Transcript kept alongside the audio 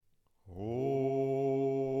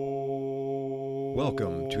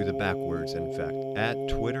Welcome to the Backwards Infect. At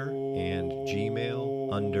Twitter and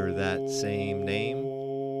Gmail, under that same name,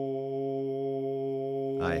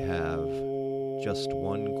 I have just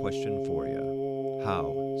one question for you. How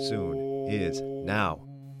soon is now?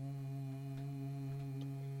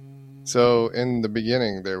 So in the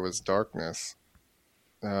beginning there was darkness.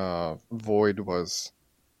 Void was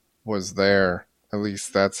there. At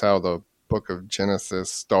least that's how the book of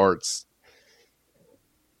Genesis starts.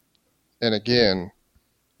 And again,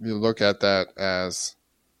 you look at that as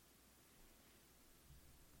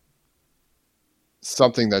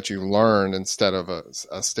something that you learn instead of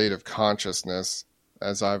a state of consciousness.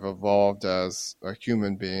 As I've evolved as a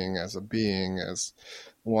human being, as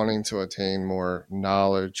wanting to attain more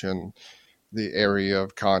knowledge in the area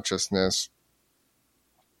of consciousness,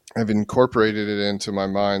 I've incorporated it into my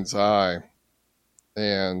mind's eye.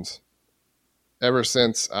 And ever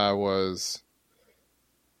since I was,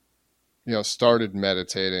 started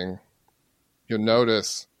meditating, you'll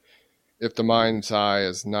notice if the mind's eye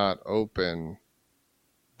is not open,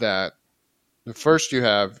 that first you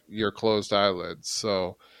have your closed eyelids.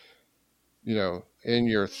 So, in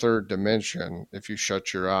your third dimension, if you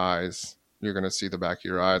shut your eyes, you're going to see the back of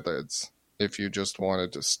your eyelids. If you just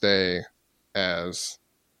wanted to stay as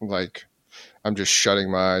like, I'm just shutting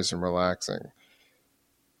my eyes and relaxing.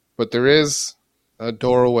 But there is a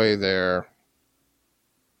doorway there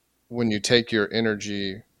when you take your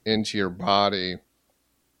energy into your body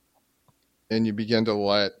and you begin to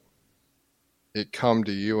let it come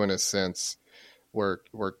to you in a sense where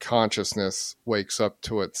consciousness wakes up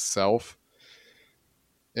to itself.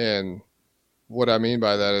 And what I mean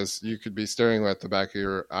by that is you could be staring at the back of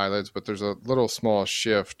your eyelids, but there's a little small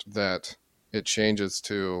shift that it changes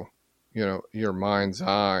to, your mind's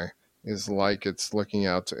eye is like it's looking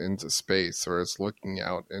out into space, or it's looking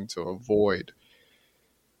out into a void.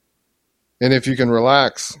 And if you can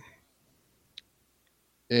relax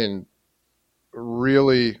and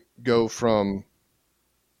really go from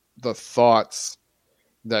the thoughts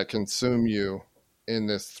that consume you in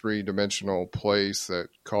this three-dimensional place that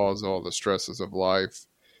cause all the stresses of life,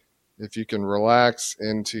 if you can relax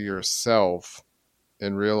into yourself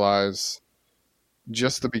and realize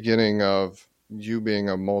just the beginning of you being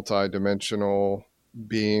a multi-dimensional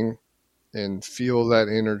being, and feel that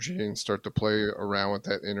energy and start to play around with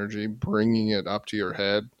that energy, bringing it up to your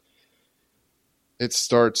head, it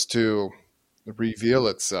starts to reveal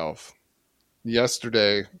itself.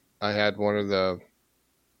 Yesterday, I had one of the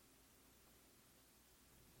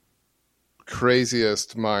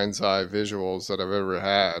craziest mind's eye visuals that I've ever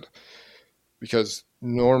had, because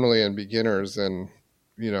normally in beginners, and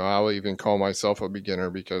I'll even call myself a beginner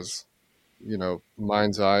because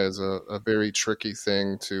mind's eye is a very tricky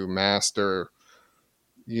thing to master,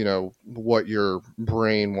 what your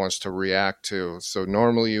brain wants to react to. So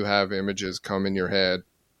normally you have images come in your head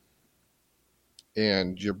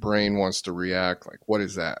and your brain wants to react like, what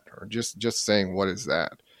is that? Or just saying, what is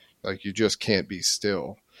that? Like, you just can't be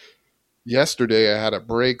still. Yesterday I had a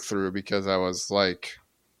breakthrough because I was like,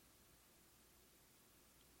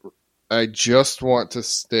 I just want to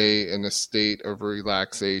stay in a state of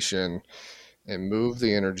relaxation and move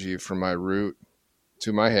the energy from my root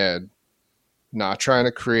to my head, not trying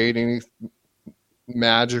to create any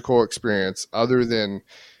magical experience other than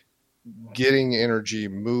getting energy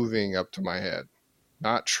moving up to my head,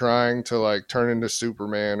 not trying to like turn into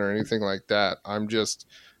Superman or anything like that. I'm just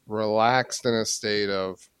relaxed in a state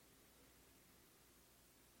of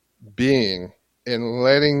being and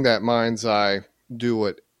letting that mind's eye do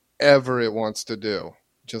whatever it wants to do.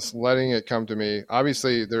 Just letting it come to me.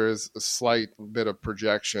 Obviously, there is a slight bit of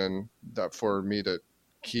projection that for me to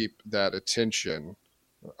keep that attention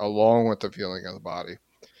along with the feeling of the body.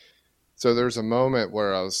 So there's a moment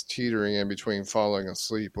where I was teetering in between falling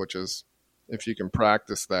asleep, which is, if you can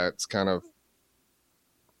practice that, it's kind of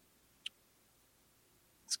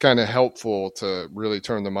helpful to really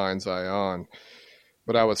turn the mind's eye on.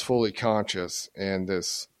 But I was fully conscious, and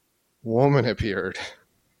this woman appeared,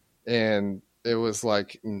 and it was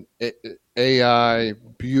like an AI,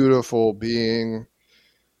 beautiful being,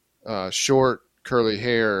 short, curly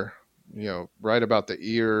hair, right about the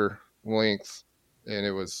ear length, and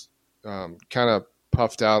it was kind of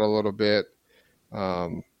puffed out a little bit.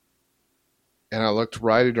 Um, and I looked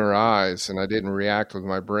right in her eyes, and I didn't react with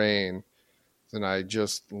my brain. Then I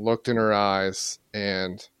just looked in her eyes,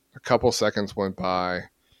 and a couple seconds went by,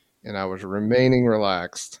 and I was remaining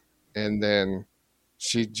relaxed. And then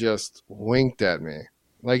she just winked at me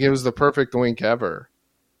like it was the perfect wink ever.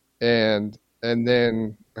 And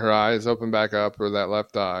then her eyes opened back up, or that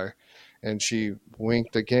left eye, and she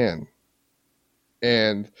winked again.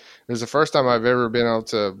 And it was the first time I've ever been able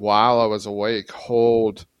to, while I was awake,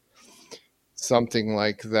 hold something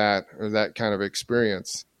like that, or that kind of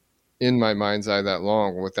experience in my mind's eye that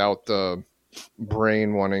long without the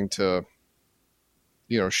brain wanting to,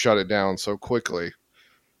 shut it down so quickly.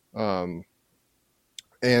 Um,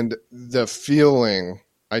 and the feeling,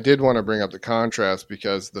 I did want to bring up the contrast,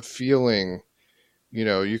 because the feeling,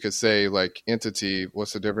 you could say like entity,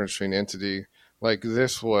 what's the difference between entity? Like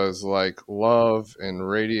this was like love and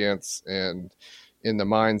radiance, and in the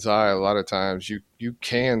mind's eye, a lot of times you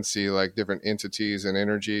can see like different entities and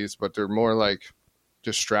energies, but they're more like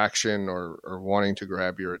distraction or wanting to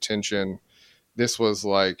grab your attention. This was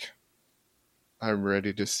like, I'm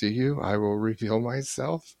ready to see you. I will reveal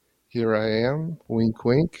myself. Here I am. Wink,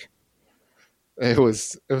 wink. It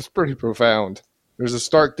was pretty profound. There's a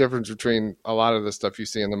stark difference between a lot of the stuff you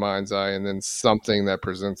see in the mind's eye and then something that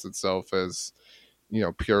presents itself as,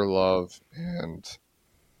 pure love and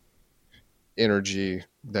energy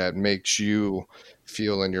that makes you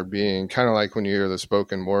feel in your being. Kind of like when you hear the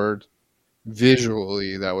spoken word.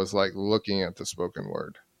 Visually, that was like looking at the spoken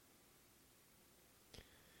word.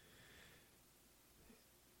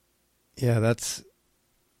 Yeah, that's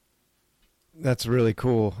really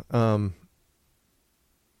cool.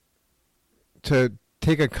 To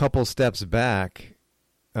take a couple steps back,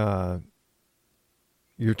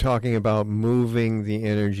 you're talking about moving the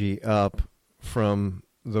energy up from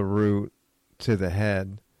the root to the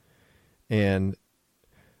head. And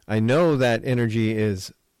I know that energy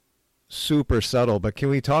is super subtle, but can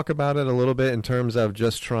we talk about it a little bit in terms of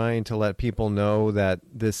just trying to let people know that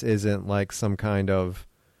this isn't like some kind of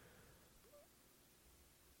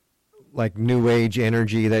like new age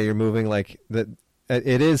energy that you're moving, like that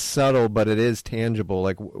it is subtle, but it is tangible.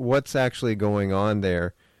 Like what's actually going on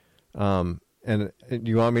there? And do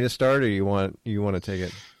you want me to start, or you want to take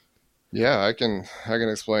it? Yeah, I can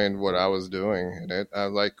explain what I was doing in it.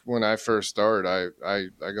 Like when I first started, I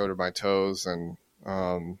go to my toes, and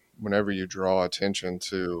whenever you draw attention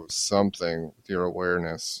to something with your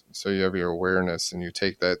awareness, so you have your awareness and you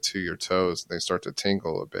take that to your toes, they start to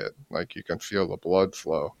tingle a bit, like you can feel the blood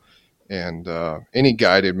flow. And any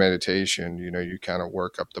guided meditation, you kind of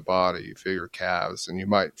work up the body, you feel your calves, and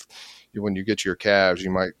when you get to your calves,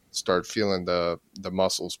 you might start feeling the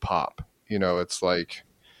muscles pop. It's like,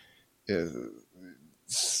 the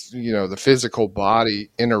physical body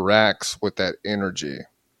interacts with that energy.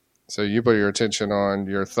 So you put your attention on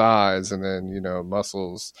your thighs, and then,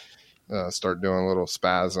 muscles start doing little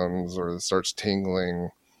spasms, or it starts tingling,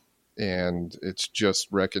 and it's just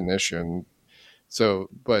recognition. So,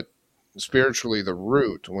 but spiritually, the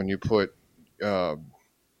root, when you put uh,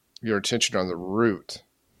 your attention on the root,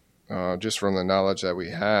 just from the knowledge that we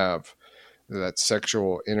have, that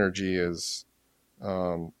sexual energy is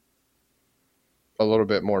a little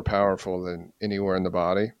bit more powerful than anywhere in the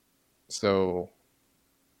body. So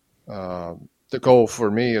the goal for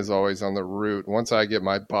me is always on the root. Once I get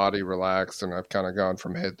my body relaxed and I've kind of gone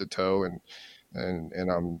from head to toe, and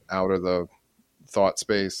I'm out of the thought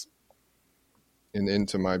space and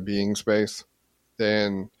into my being space,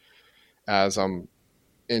 then as I'm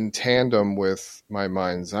in tandem with my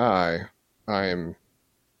mind's eye, I'm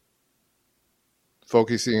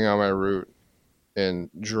focusing on my root and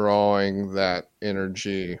drawing that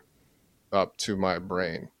energy up to my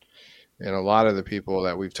brain. And a lot of the people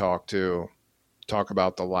that we've talked to talk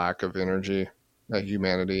about the lack of energy that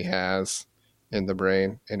humanity has in the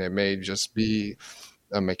brain. And it may just be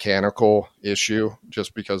a mechanical issue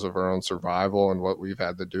just because of our own survival and what we've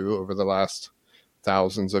had to do over the last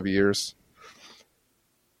thousands of years.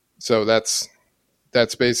 So that's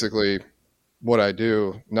basically what I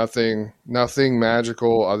do. Nothing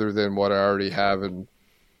magical other than what I already have in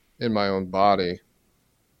my own body.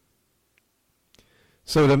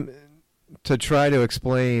 So to try to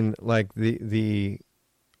explain like the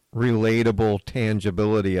relatable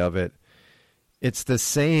tangibility of it, it's the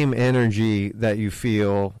same energy that you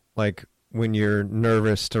feel like when you're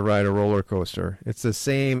nervous to ride a roller coaster. It's the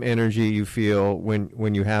same energy you feel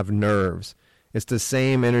when you have nerves. It's the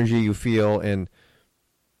same energy you feel in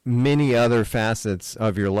many other facets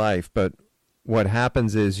of your life. But what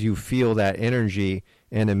happens is you feel that energy,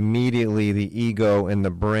 and immediately the ego and the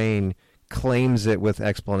brain claims it with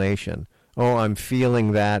explanation. Oh, I'm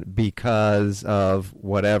feeling that because of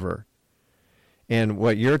whatever. And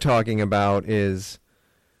what you're talking about is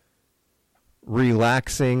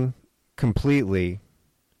relaxing completely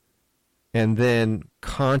and then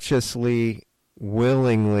consciously,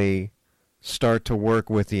 willingly start to work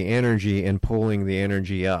with the energy and pulling the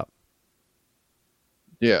energy up.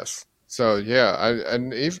 Yes. So yeah,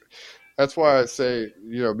 That's why I say,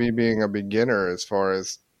 me being a beginner as far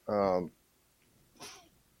as um,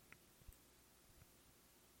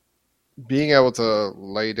 being able to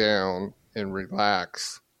lay down and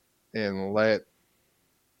relax and let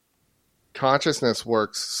consciousness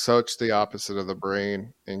works such the opposite of the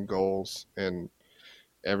brain and goals and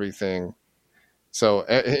everything. So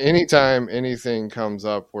anytime anything comes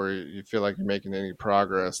up where you feel like you're making any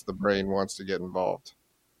progress, the brain wants to get involved.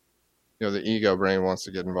 The ego brain wants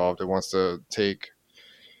to get involved. It wants to take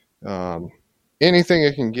um, anything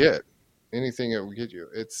it can get, anything it will get you.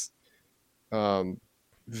 It's um,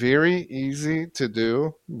 very easy to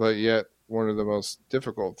do, but yet one of the most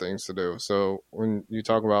difficult things to do. So when you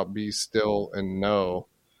talk about be still and know,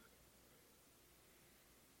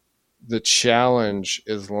 the challenge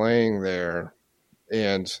is laying there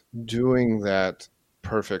and doing that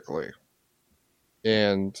perfectly.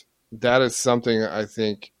 And that is something I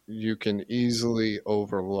think you can easily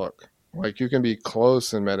overlook. Like you can be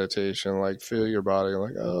close in meditation, like feel your body,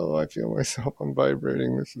 like, oh, I feel myself, I'm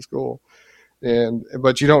vibrating, this is cool.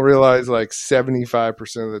 But you don't realize like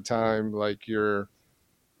 75% of the time, like your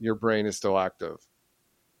brain is still active.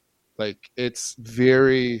 Like it's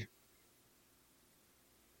very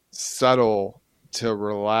subtle to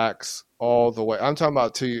relax all the way. I'm talking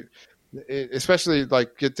about especially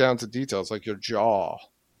like get down to details like your jaw.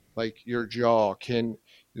 Like your jaw can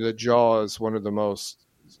the jaw is one of the most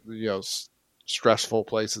stressful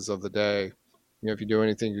places of the day. If you do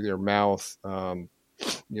anything with your mouth,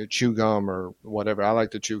 chew gum or whatever. I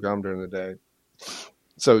like to chew gum during the day.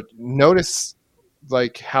 So notice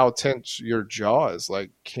like how tense your jaw is.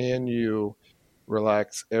 Like, can you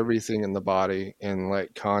relax everything in the body and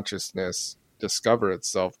let consciousness discover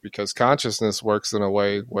itself? Because consciousness works in a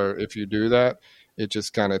way where if you do that, it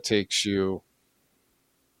just kind of takes you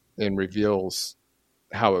and reveals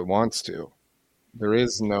how it wants to. There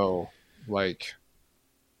is no like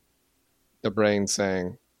the brain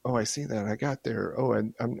saying, "Oh, I see that. I got there. Oh,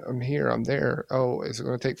 I'm here. I'm there. Oh, is it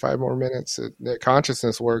going to take 5 more minutes?"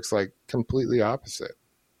 Consciousness works like completely opposite.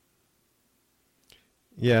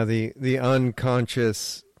 Yeah, the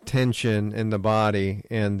unconscious tension in the body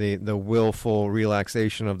and the willful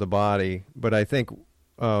relaxation of the body. But I think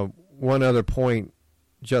one other point,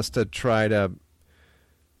 just to try to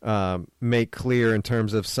make clear in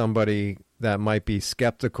terms of somebody that might be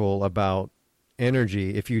skeptical about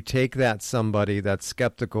energy, if you take that somebody that's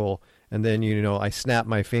skeptical and then I snap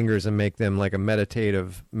my fingers and make them like a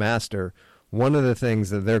meditative master, one of the things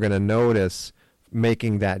that they're going to notice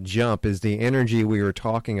making that jump is the energy we were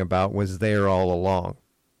talking about was there all along.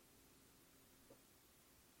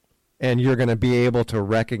 And you're going to be able to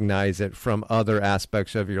recognize it from other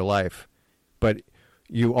aspects of your life. But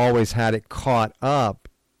you always had it caught up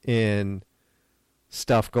in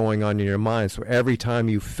stuff going on in your mind. So every time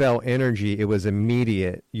you felt energy, it was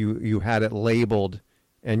immediate. You had it labeled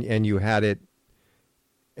and you had it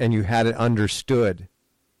understood.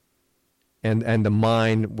 And the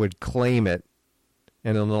mind would claim it.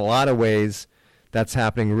 And in a lot of ways, that's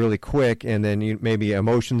happening really quick, and then maybe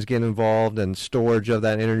emotions get involved and storage of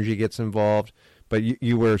that energy gets involved. But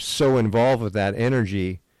you were so involved with that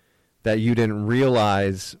energy that you didn't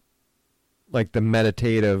realize like the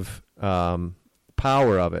meditative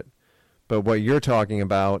power of it. But what you're talking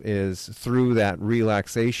about is through that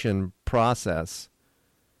relaxation process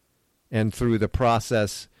and through the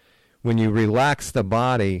process, when you relax the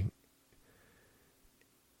body,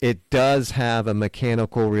 it does have a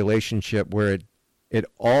mechanical relationship where it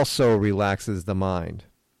also relaxes the mind.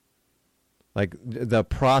 Like the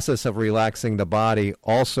process of relaxing the body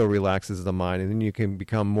also relaxes the mind, and then you can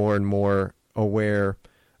become more and more aware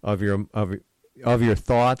of your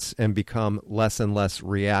thoughts and become less and less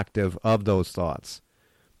reactive of those thoughts.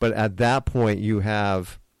 But at that point, you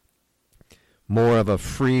have more of a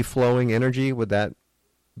free-flowing energy. Would that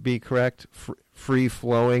be correct?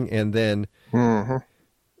 Free-flowing, and then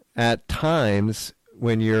at times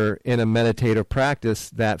when you're in a meditative practice,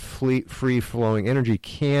 that free-flowing energy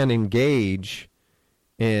can engage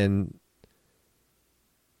in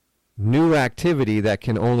new activity that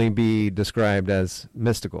can only be described as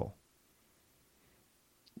mystical.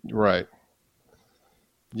 Right.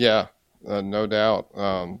 Yeah, no doubt.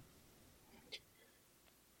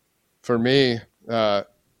 For me,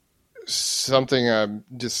 something I'm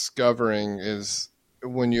discovering is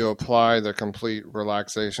when you apply the complete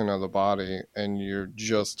relaxation of the body and you're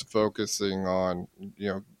just focusing on,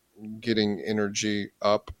 getting energy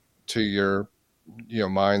up to your,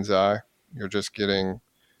 mind's eye, you're just getting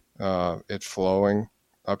it flowing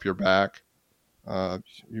up your back.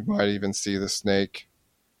 You might even see the snake,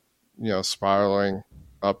 spiraling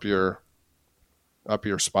up your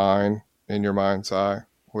spine. in your mind's eye,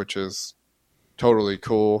 which is totally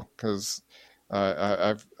cool because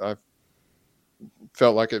I've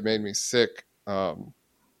felt like it made me sick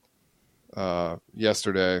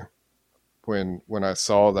yesterday when I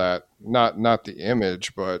saw that. Not the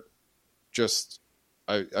image, but just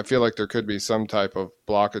I feel like there could be some type of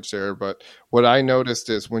blockage there. But what I noticed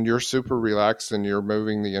is when you're super relaxed and you're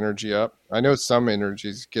moving the energy up, I know some energy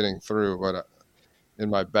is getting through, but in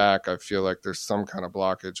my back, I feel like there's some kind of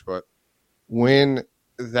blockage. But when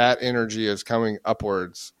that energy is coming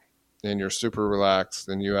upwards and you're super relaxed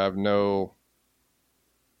and you have no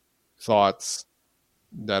thoughts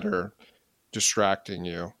that are distracting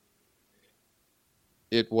you,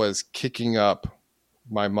 it was kicking up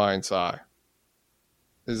my mind's eye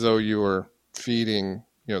as though you were feeding,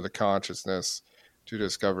 the consciousness to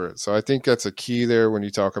discover it. So I think that's a key there when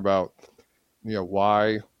you talk about,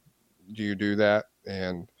 why do you do that,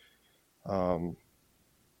 and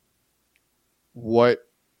what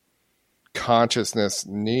consciousness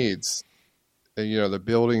needs. The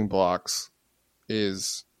building blocks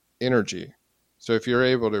is energy. So if you're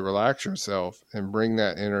able to relax yourself and bring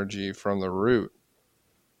that energy from the root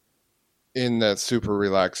in that super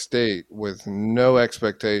relaxed state with no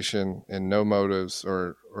expectation and no motives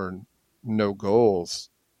or no goals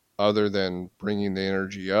other than bringing the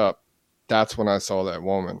energy up, that's when I saw that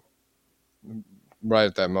woman right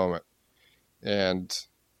at that moment. And,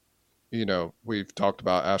 we've talked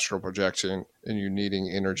about astral projection and you needing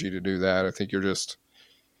energy to do that. I think you're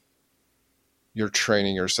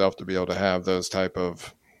training yourself to be able to have those type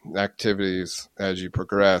of activities as you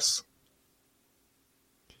progress.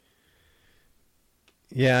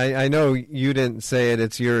 Yeah, I know you didn't say it.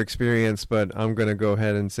 It's your experience, but I'm going to go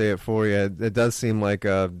ahead and say it for you. It does seem like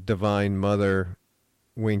a divine mother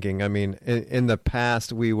winking. I mean, in the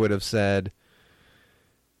past, we would have said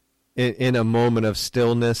in a moment of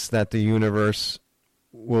stillness that the universe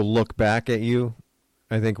will look back at you.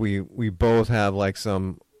 I think we both have like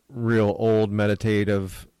some real old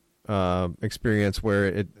meditative experience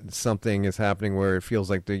where something is happening where it feels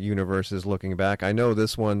like the universe is looking back. I know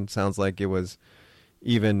this one sounds like it was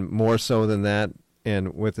even more so than that,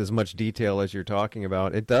 and with as much detail as you're talking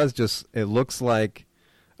about. It looks like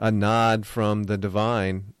a nod from the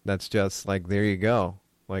divine that's just like, there you go,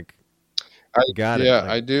 like, you got it, Yeah, like.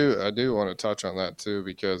 I do want to touch on that too,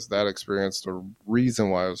 because that experience, the reason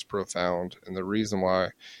why it was profound and the reason why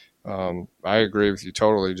I agree with you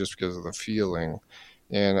totally, just because of the feeling.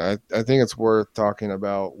 And I think it's worth talking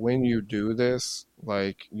about when you do this,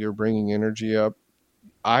 like you're bringing energy up.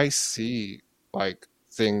 I see like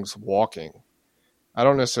things walking. I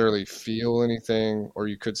don't necessarily feel anything, or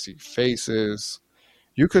you could see faces.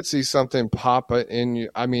 You could see something pop in you.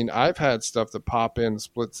 I mean, I've had stuff that pop in a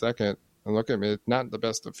split second and look at me. It's not the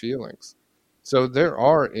best of feelings. So there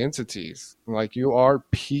are entities, like you are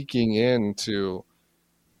peeking into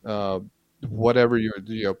uh, whatever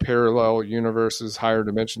parallel universes, higher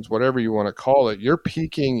dimensions, whatever you want to call it. You're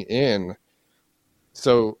peeking in.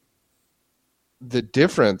 So the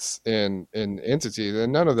difference in entity,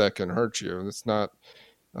 then none of that can hurt you. It's not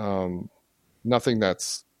um, nothing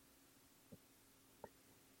that's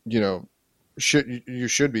you know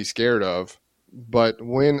should be scared of. But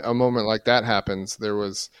when a moment like that happens, there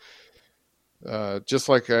was just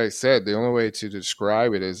like I said, the only way to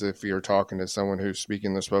describe it is if you're talking to someone who's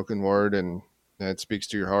speaking the spoken word and it speaks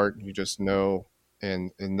to your heart. You just know,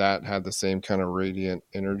 and that had the same kind of radiant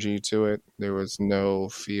energy to it. There was no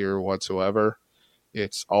fear whatsoever.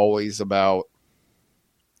 It's always about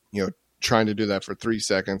you know trying to do that for 3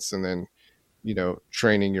 seconds and then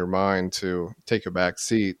training your mind to take a back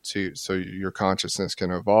seat to so your consciousness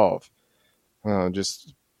can evolve.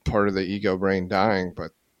 Just part of the ego brain dying,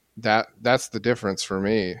 but that's the difference for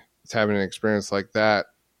me. It's having an experience like that.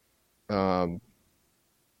 Um,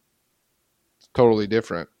 totally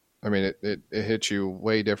different. I mean, it hits you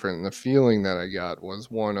way different. And the feeling that I got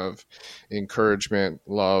was one of encouragement,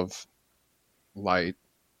 love, light,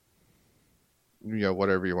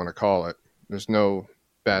 whatever you want to call it. There's no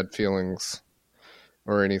bad feelings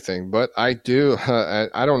or anything, but I do.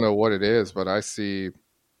 I don't know what it is, but I see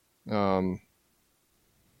um,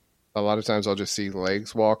 a lot of times I'll just see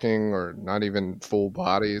legs walking or not even full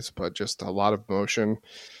bodies, but just a lot of motion.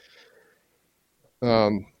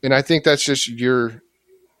 And I think that's just you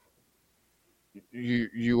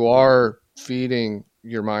are feeding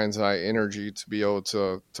your mind's eye energy to be able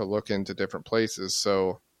to look into different places.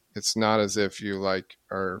 So it's not as if you like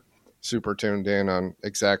are super tuned in on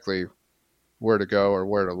exactly where to go or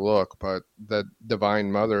where to look, but the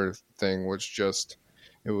divine mother thing was just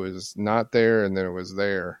it was not there and then it was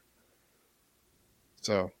there.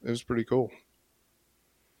 So it was pretty cool.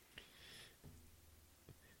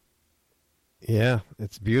 Yeah,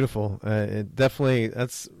 it's beautiful. It definitely,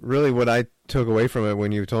 that's really what I took away from it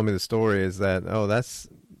when you told me the story, is that, oh, that's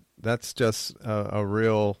just a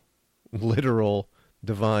real literal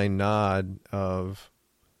divine nod of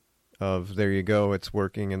there you go, it's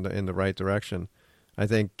working in the right direction. I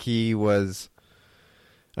think key was,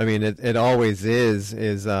 I mean, it always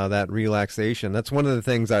is that relaxation. That's one of the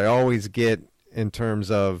things I always get in terms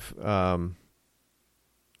of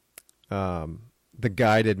the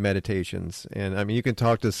guided meditations. And I mean, you can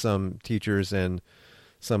talk to some teachers, and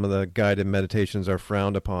some of the guided meditations are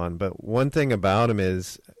frowned upon. But one thing about them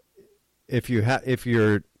is, if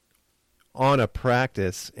you're on a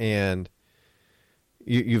practice and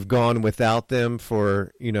you've gone without them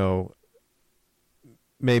for,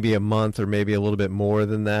 maybe a month or maybe a little bit more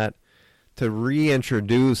than that, to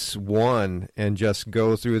reintroduce one and just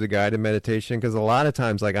go through the guided meditation, because a lot of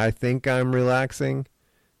times, like, I think I'm relaxing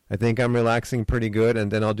pretty good,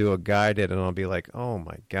 and then I'll do a guided and I'll be like, oh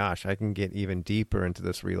my gosh, I can get even deeper into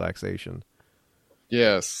this relaxation.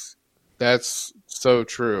 Yes, that's so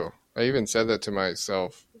true. I even said that to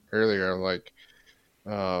myself earlier. Like,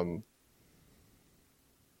 um,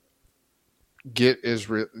 get is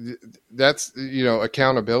re- that's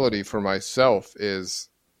accountability for myself is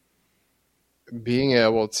being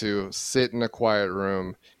able to sit in a quiet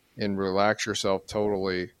room and relax yourself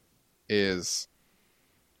totally is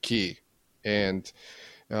key. And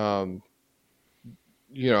um,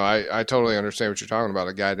 I totally understand what you're talking about.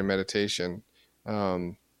 A guided meditation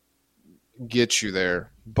um, gets you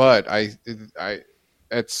there, but I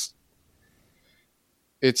it's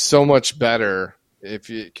it's so much better if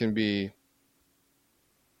it can be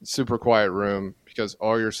super quiet room, because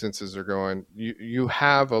all your senses are going. You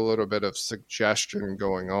have a little bit of suggestion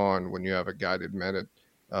going on when you have a guided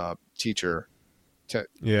teacher.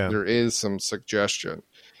 Yeah. There is some suggestion,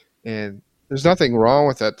 and there's nothing wrong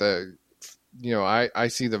with that. I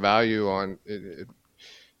see the value on it.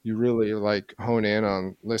 You really like hone in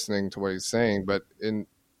on listening to what he's saying, but in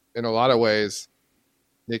a lot of ways,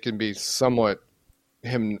 it can be somewhat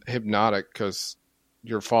hypnotic because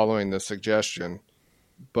you're following the suggestion.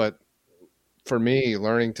 But for me,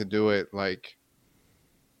 learning to do it like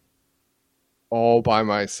all by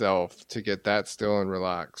myself, to get that still and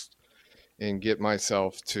relaxed and get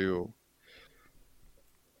myself to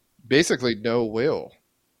basically no will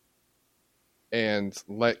and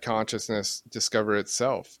let consciousness discover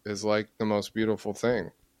itself, is like the most beautiful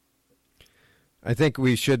thing. I think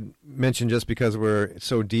we should mention, just because we're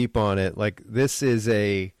so deep on it, like,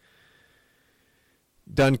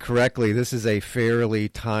 done correctly, this is a fairly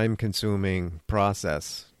time consuming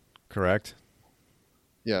process, correct?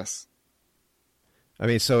 Yes. I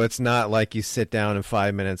mean, so it's not like you sit down in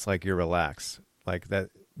 5 minutes, like, you're relaxed. Like that,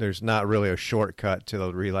 there's not really a shortcut to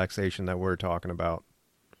the relaxation that we're talking about.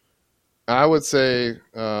 I would say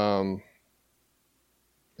an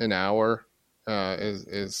hour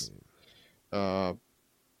is uh,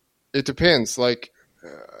 it depends. Like,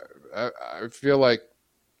 I feel like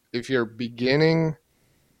if you're beginning,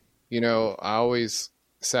 I always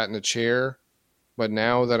sat in a chair, but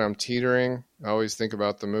now that I'm teetering, I always think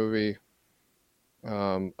about the movie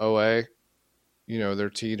OA. They're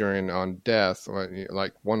teetering on death.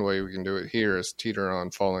 Like, one way we can do it here is teeter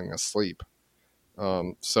on falling asleep.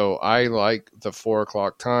 So I like the 4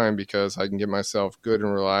 o'clock time because I can get myself good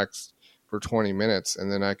and relaxed for 20 minutes,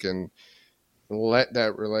 and then I can let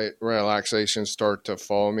that relaxation start to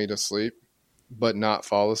fall me to sleep, but not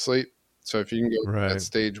fall asleep. So if you can go at Right.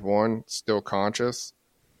 stage one, still conscious,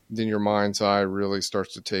 then your mind's eye really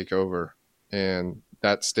starts to take over. And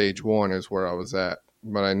that stage one is where I was at.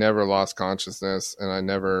 But I never lost consciousness and I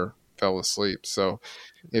never fell asleep. So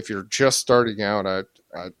if you're just starting out,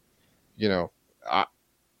 I you know, I,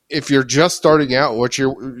 if you're just starting out, what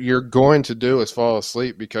you're going to do is fall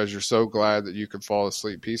asleep because you're so glad that you could fall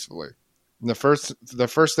asleep peacefully. And the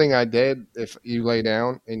first thing I did, if you lay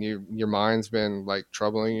down and your mind's been like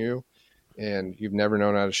troubling you and you've never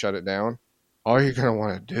known how to shut it down, all you're gonna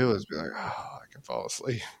want to do is be like, oh, I can fall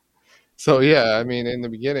asleep. So yeah, I mean, in the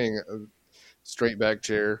beginning, straight back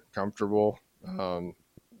chair, comfortable.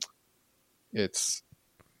 It's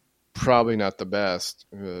probably not the best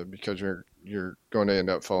because you're going to end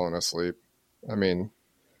up falling asleep. I mean,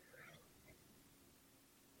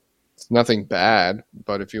 it's nothing bad,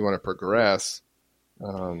 but if you want to progress,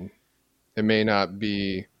 um, it may not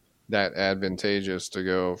be that advantageous to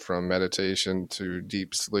go from meditation to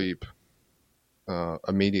deep sleep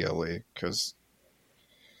immediately, because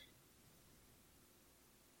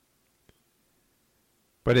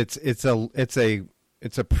But it's a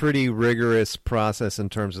it's a pretty rigorous process in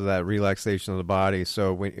terms of that relaxation of the body.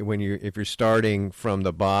 So if you're starting from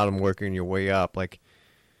the bottom, working your way up, like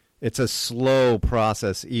it's a slow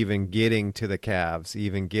process, even getting to the calves,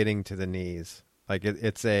 even getting to the knees. Like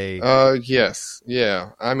it's a yes, yeah.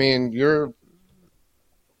 I mean,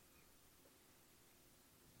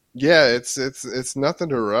 it's nothing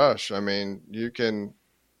to rush. I mean, you can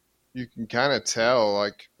kind of tell,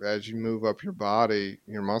 like, as you move up your body,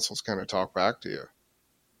 your muscles kind of talk back to you.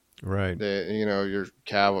 right. Your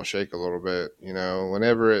calf will shake a little bit.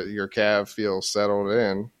 Whenever your calf feels settled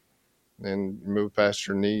in, then move past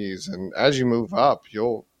your knees. And as you move up,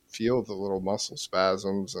 you'll feel the little muscle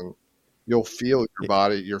spasms, and you'll feel your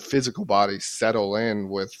body, your physical body, settle in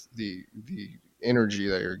with the energy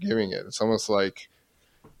that you're giving it. It's almost like,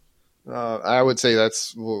 I would say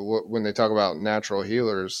that's when they talk about natural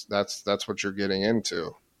healers, that's what you're getting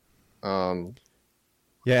into.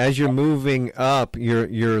 Yeah, as you're moving up,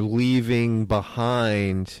 you're leaving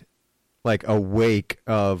behind like a wake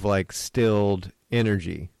of like stilled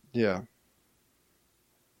energy. Yeah.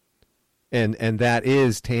 And that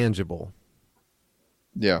is tangible.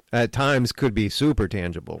 Yeah. At times could be super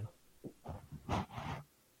tangible.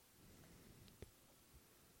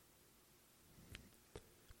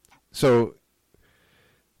 So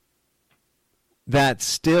that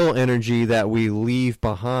still energy that we leave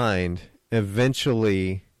behind,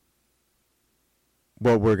 eventually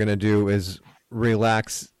what we're going to do is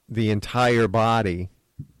relax the entire body.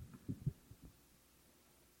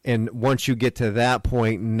 And once you get to that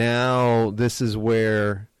point, now this is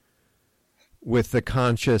where, with the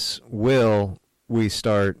conscious will, we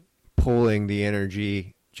start pulling the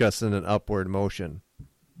energy just in an upward motion.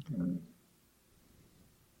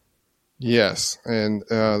 Yes, and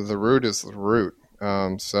the root is the root.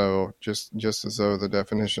 So just as though the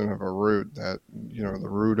definition of a root, that the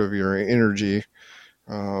root of your energy,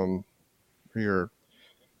 your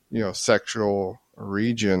sexual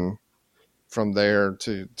region, from there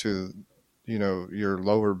to your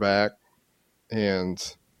lower back,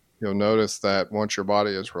 and you'll notice that once your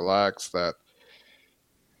body is relaxed, that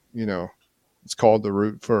it's called the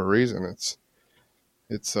root for a reason.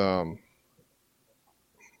 It's a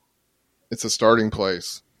starting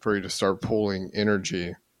place for you to start pulling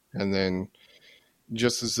energy. And then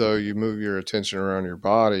just as though you move your attention around your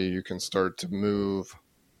body, you can start to move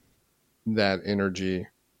that energy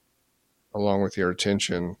along with your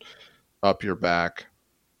attention up your back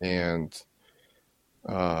and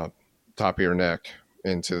top of your neck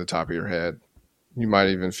into the top of your head. You might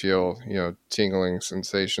even feel, tingling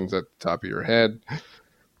sensations at the top of your head.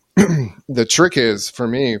 The trick is, for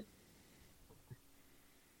me,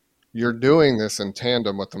 you're doing this in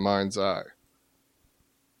tandem with the mind's eye.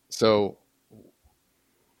 So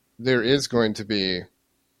there is going to be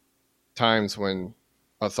times when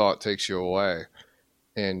a thought takes you away,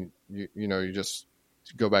 and you just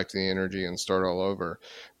go back to the energy and start all over.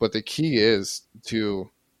 But the key is to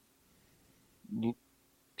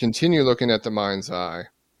continue looking at the mind's eye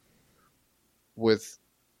with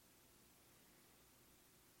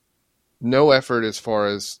no effort as far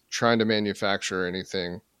as trying to manufacture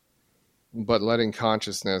anything, but letting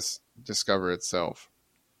consciousness discover itself.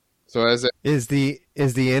 So is the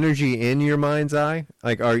energy in your mind's eye?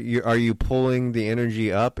 Like, are you pulling the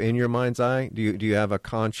energy up in your mind's eye? Do you have a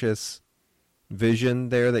conscious vision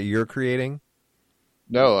there that you're creating?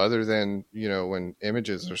 No, other than when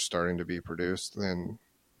images are starting to be produced, then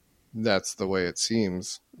that's the way it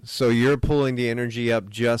seems. So you're pulling the energy up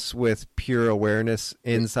just with pure awareness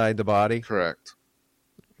inside the body? Correct.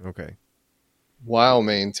 Okay. While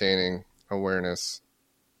maintaining awareness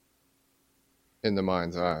in the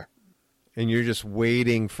mind's eye. And you're just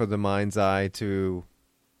waiting for the mind's eye to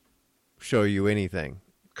show you anything.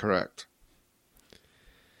 Correct.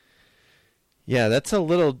 Yeah, that's a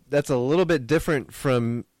little bit different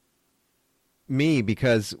from me,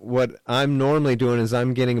 because what I'm normally doing is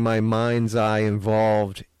I'm getting my mind's eye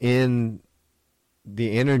involved in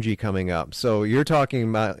the energy coming up. So you're talking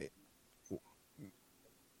about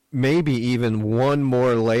maybe even one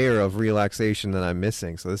more layer of relaxation that I'm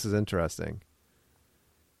missing. So this is interesting.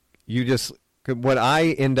 What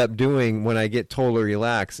I end up doing when I get totally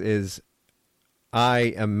relaxed is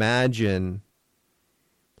I imagine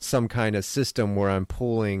some kind of system where I'm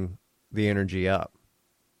pulling the energy up.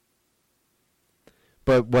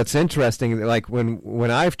 But what's interesting, like when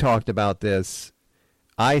I've talked about this,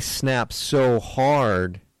 I snap so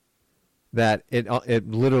hard that it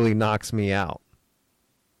literally knocks me out.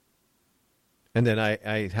 And then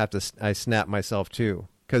I snap myself too,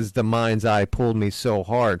 because the mind's eye pulled me so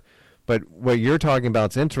hard. But what you're talking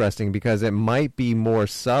about is interesting, because it might be more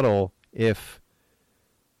subtle if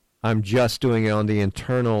I'm just doing it on the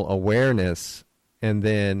internal awareness and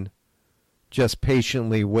then just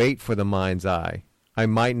patiently wait for the mind's eye, I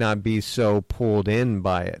might not be so pulled in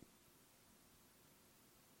by it.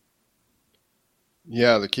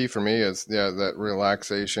 Yeah, the key for me is that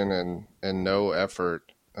relaxation and no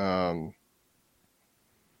effort. Because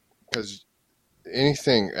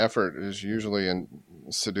anything effort is usually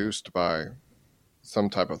seduced by some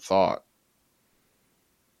type of thought.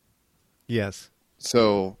 Yes.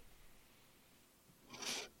 So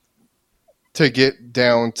to get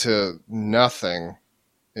down to nothing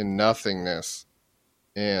and nothingness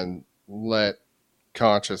and let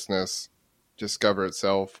consciousness discover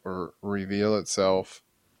itself or reveal itself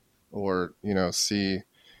or, see,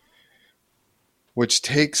 which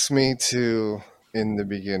takes me to, in the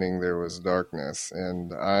beginning there was darkness.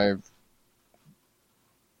 And I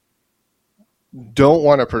don't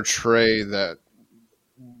want to portray that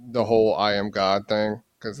the whole I am God thing,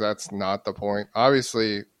 because that's not the point.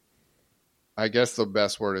 Obviously, I guess the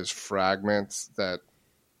best word is fragments, that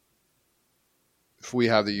if we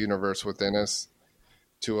have the universe within us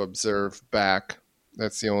to observe back,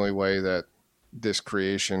 that's the only way that this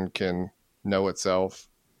creation can know itself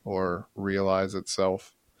or realize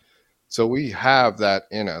itself. So we have that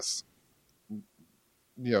in us.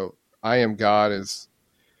 I am God is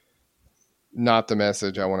not the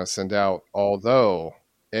message I want to send out, although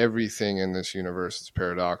everything in this universe is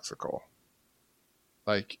paradoxical.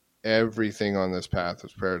 Like everything on this path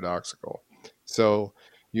is paradoxical. So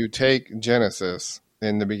you take Genesis,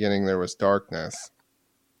 in the beginning there was darkness.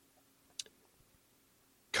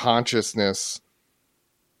 Consciousness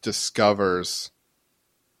discovers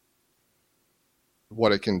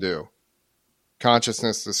what it can do.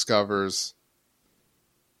 Consciousness discovers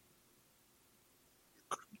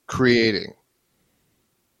creating.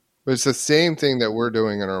 But it's the same thing that we're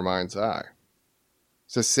doing in our mind's eye.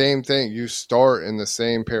 It's the same thing. You start in the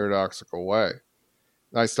same paradoxical way.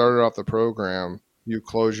 I started off the program, you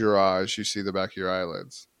close your eyes, you see the back of your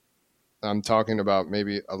eyelids. I'm talking about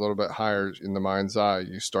maybe a little bit higher in the mind's eye.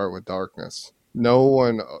 You start with darkness. No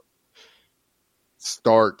one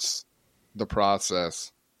starts the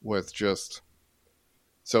process with just,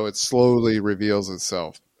 so it slowly reveals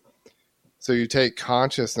itself. So you take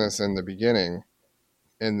consciousness in the beginning,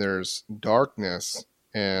 and there's darkness,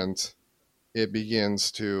 and it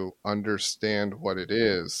begins to understand what it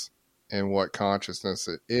is and what consciousness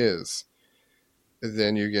it is.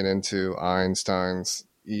 Then you get into Einstein's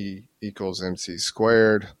E equals mc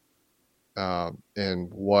squared,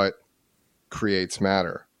 and what creates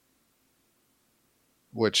matter,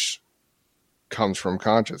 which comes from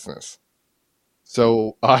consciousness.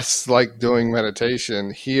 So us like doing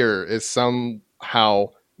meditation here is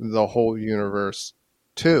somehow the whole universe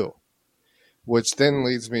too, which then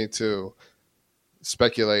leads me to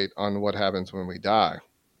speculate on what happens when we die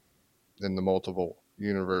in the multiple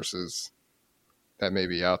universes that may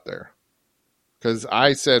be out there. Because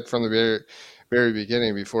I said from the very, very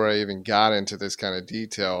beginning, before I even got into this kind of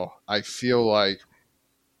detail, I feel like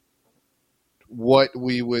what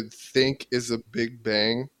we would think is a big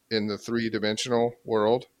bang in the three-dimensional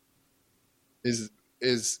world is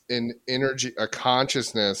an energy, a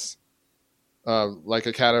consciousness, like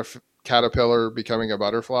a caterpillar becoming a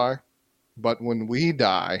butterfly. But when we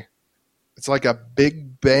die, it's like a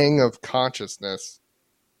big bang of consciousness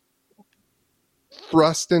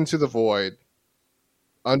thrust into the void,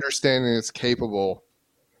 understanding it's capable,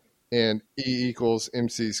 and E equals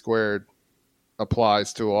mc squared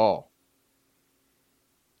applies to all.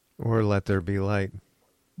 Or let there be light.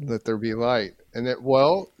 Let there be light. And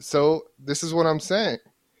so this is what I'm saying.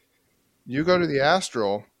 You go to the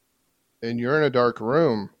astral and you're in a dark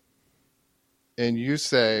room and you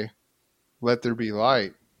say, let there be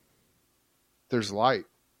light. There's light.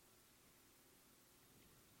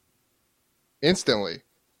 Instantly.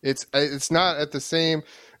 It's not the same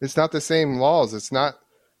laws. It's not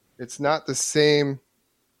the same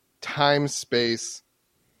time space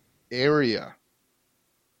area.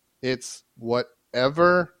 It's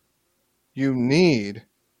whatever you need,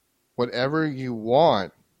 whatever you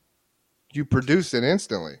want, you produce it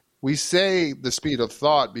instantly. We say the speed of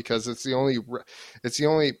thought because it's the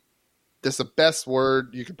best word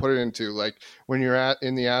you can put it into. Like when you're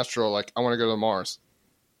in the astral, like I want to go to Mars.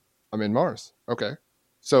 I'm in Mars. Okay.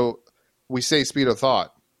 So we say speed of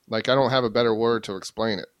thought. Like I don't have a better word to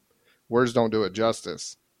explain it. Words don't do it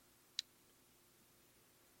justice.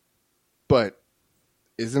 But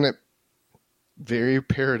isn't it very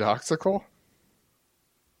paradoxical?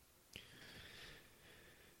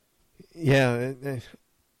 Yeah,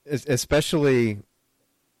 especially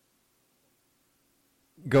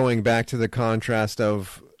going back to the contrast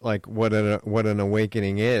of like what an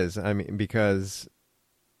awakening is. I mean, because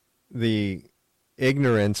the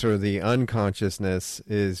ignorance or the unconsciousness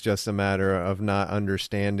is just a matter of not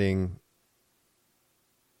understanding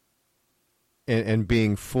and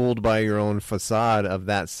being fooled by your own facade of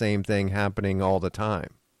that same thing happening all the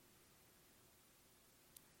time.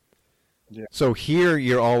 Yeah. So here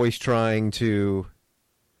you're always trying to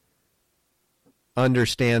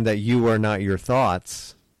understand that you are not your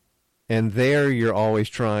thoughts. And there you're always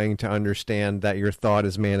trying to understand that your thought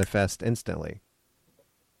is manifest instantly.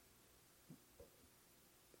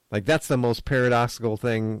 Like, that's the most paradoxical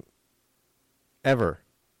thing ever.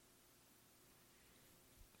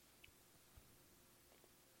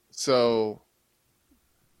 So,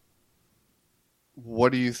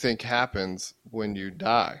 what do you think happens when you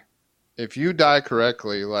die? If you die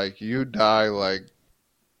correctly, like you die like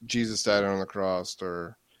Jesus died on the cross,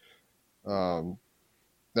 or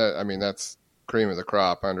that's cream of the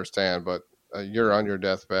crop, I understand, but you're on your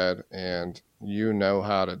deathbed and you know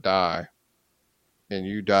how to die, and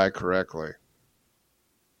you die correctly.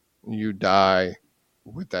 You die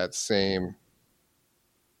with that same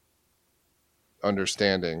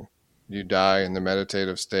understanding. You die in the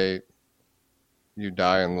meditative state. You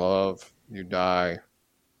die in love. You die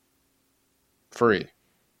free.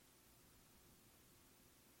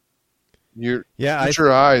 Your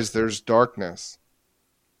eyes, there's darkness.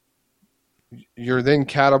 You're then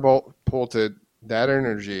catapulted that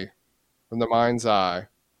energy from the mind's eye,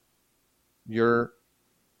 your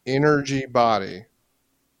energy body.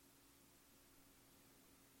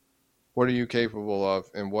 What are you capable of,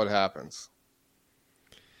 and what happens?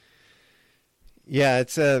 Yeah,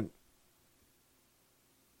 it's a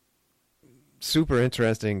super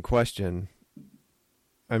interesting question.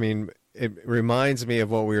 I mean, it reminds me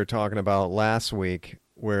of what we were talking about last week,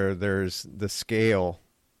 where there's the scale.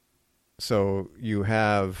 So you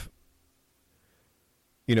have,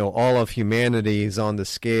 all of humanity is on the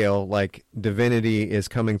scale, like divinity is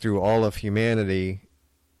coming through all of humanity,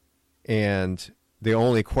 and the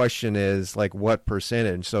only question is like what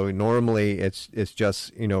percentage. So normally it's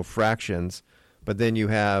just, fractions, but then you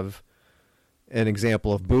have an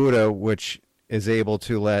example of Buddha, which is able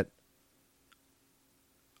to let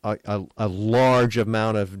a large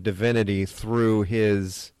amount of divinity through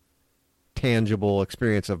his tangible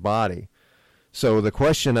experience of body. So the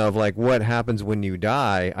question of like what happens when you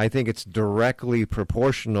die, I think it's directly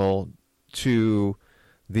proportional to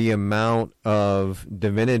the amount of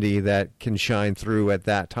divinity that can shine through at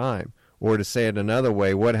that time. Or to say it another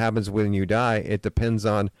way, what happens when you die, it depends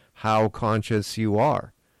on how conscious you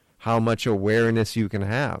are, how much awareness you can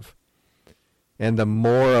have. And the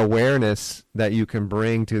more awareness that you can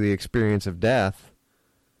bring to the experience of death,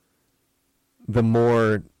 the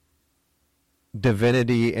more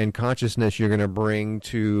divinity and consciousness you're going to bring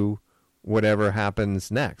to whatever happens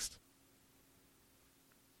next.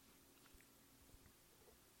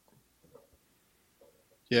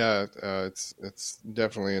 Yeah, it's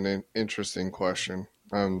definitely an interesting question.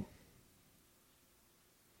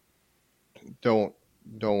 Don't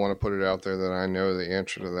want to put it out there that I know the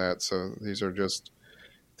answer to that. So these are just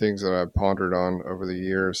things that I've pondered on over the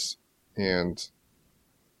years, and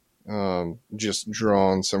just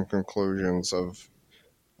drawn some conclusions of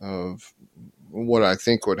what I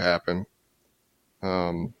think would happen.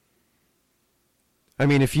 I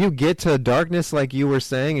mean, if you get to darkness, like you were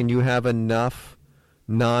saying, and you have enough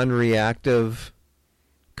non-reactive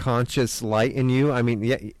conscious light in you, I mean,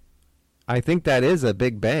 yeah, I think that is a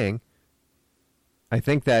big bang. I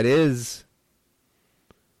think that is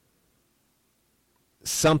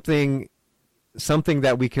something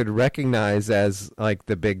that we could recognize as like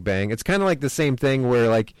the Big Bang. It's kind of like the same thing where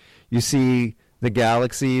like you see the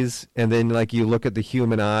galaxies and then like you look at the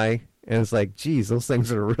human eye and it's like, geez, those things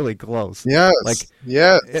are really close. Yes, like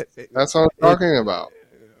that's what I'm talking about.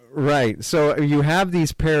 Right. So you have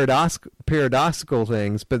these paradoxical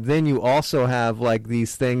things, but then you also have like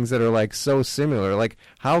these things that are like so similar. Like,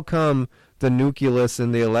 how come the nucleus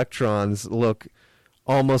and the electrons look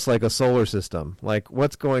almost like a solar system? Like,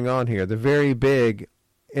 what's going on here? The very big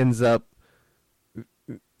ends up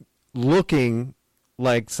looking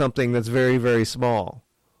like something that's very, very small.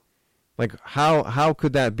 Like, how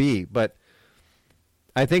could that be? But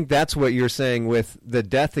I think that's what you're saying with the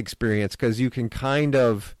death experience, because you can kind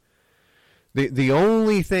of the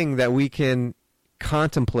only thing that we can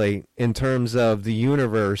contemplate in terms of the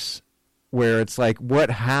universe, where it's like what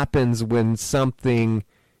happens when something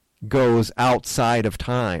goes outside of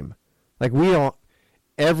time. Like,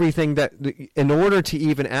 everything that, in order to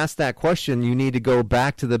even ask that question, you need to go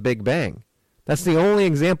back to the Big Bang. That's the only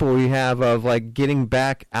example we have of like getting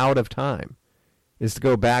back out of time. is to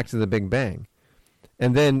go back to the Big Bang.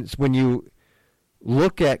 And then when you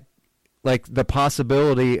look at like the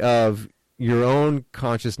possibility of your own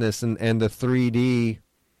consciousness and the 3D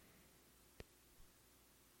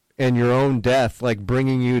and your own death, like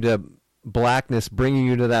bringing you to blackness, bringing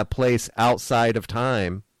you to that place outside of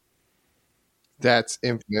time. That's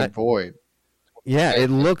infinite void. Yeah,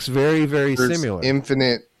 it looks very, very There's similar.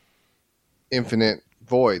 Infinite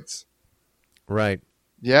voids. Right.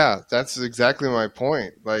 Yeah, that's exactly my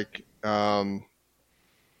point. Like,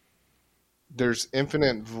 there's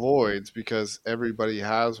infinite voids because everybody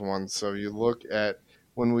has one. So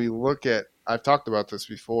when we look at, I've talked about this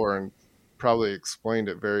before and probably explained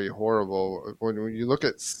it very horrible. When you look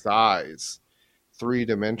at size,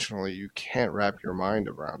 3-dimensionally, you can't wrap your mind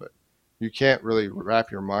around it. You can't really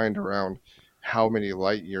wrap your mind around how many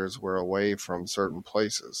light years we're away from certain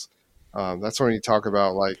places. That's when you talk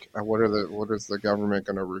about like, what is the government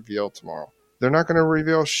going to reveal tomorrow? They're not going to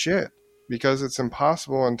reveal shit because it's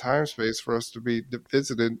impossible in time space for us to be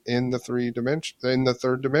visited in the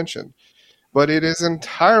third dimension. But it is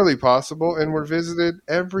entirely possible, and we're visited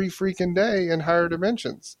every freaking day in higher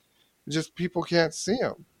dimensions. Just people can't see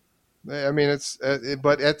them. I mean,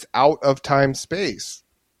 but it's out of time space.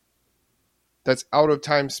 That's out of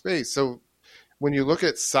time space. So when you look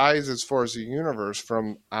at size as far as the universe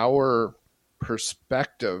from our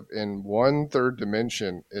perspective in 1/3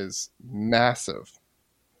 dimension is massive.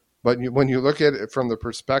 But when you look at it from the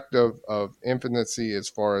perspective of infinity as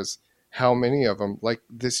far as how many of them, like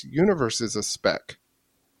this universe is a speck.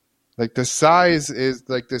 Like the size is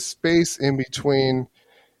like the space in between,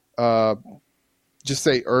 just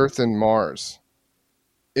say Earth and Mars.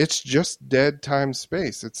 It's just dead time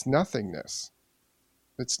space. It's nothingness.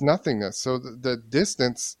 It's nothingness. So the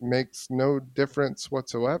distance makes no difference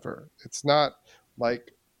whatsoever. It's not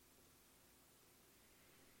like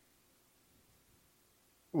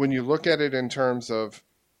when you look at it in terms of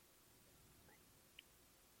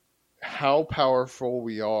how powerful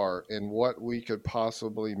we are and what we could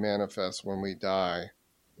possibly manifest when we die,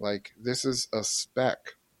 like this is a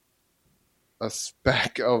speck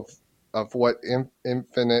of what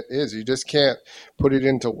infinite is. You just can't put it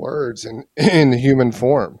into words in human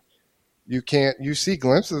form. You see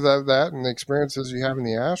glimpses of that in the experiences you have in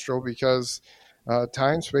the astral because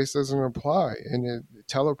time space doesn't apply, and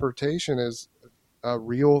teleportation is a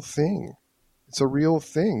real thing. It's a real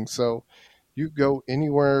thing. So you go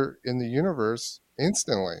anywhere in the universe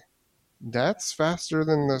instantly. That's faster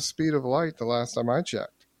than the speed of light the last time I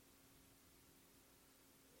checked.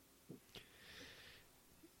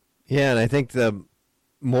 Yeah, and I think the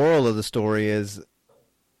moral of the story is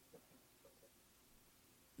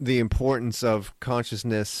the importance of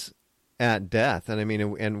consciousness at death. And I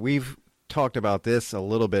mean, and we've talked about this a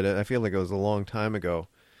little bit. I feel like it was a long time ago.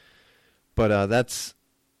 But that's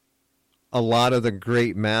a lot of the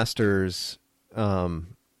great masters.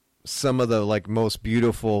 Some of the like most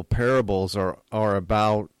beautiful parables are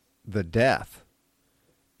about the death,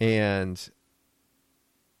 and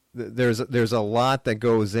there's a lot that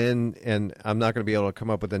goes in, and I'm not going to be able to come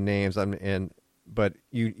up with the names. But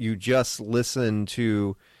you just listen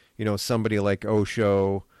to somebody like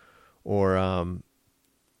Osho or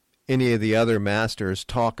any of the other masters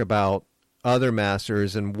talk about other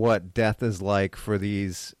masters and what death is like for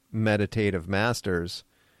these meditative masters,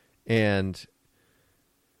 and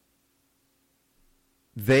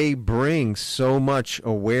they bring so much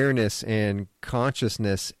awareness and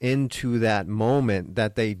consciousness into that moment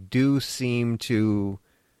that they do seem to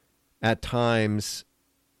at times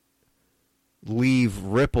leave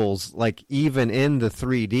ripples, like even in the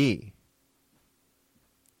 3D.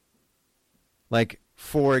 Like,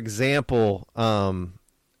 for example,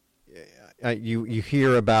 you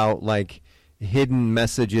hear about like hidden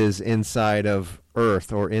messages inside of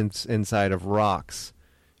Earth or inside of rocks,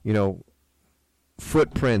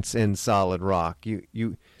 footprints in solid rock.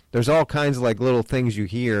 There's all kinds of like little things you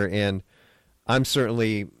hear, and I'm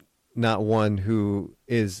certainly not one who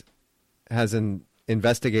hasn't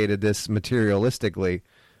investigated this materialistically,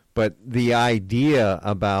 but the idea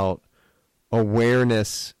about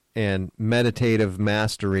awareness and meditative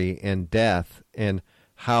mastery and death and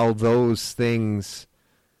how those things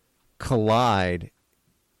collide,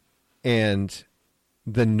 and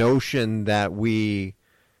the notion that we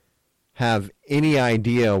have any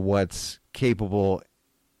idea what's capable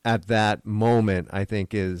at that moment, I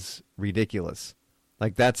think is ridiculous.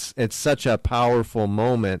 Like it's such a powerful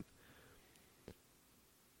moment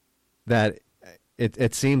that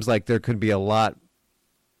it seems like there could be a lot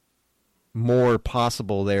more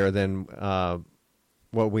possible there than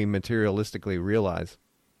what we materialistically realize.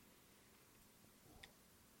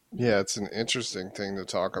 Yeah, it's an interesting thing to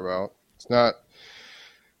talk about. It's not.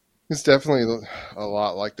 It's definitely a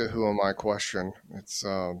lot like the "Who am I?" question. It's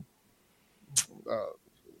uh,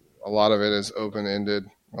 a lot of it is open ended.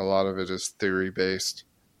 A lot of it is theory based.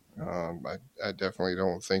 I definitely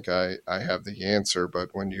don't think I have the answer, but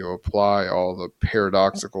when you apply all the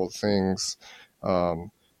paradoxical things,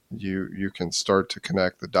 um, you can start to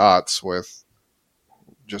connect the dots with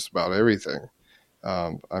just about everything.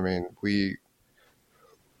 I mean, we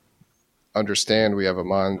understand we have a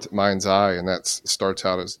mind's eye, and that starts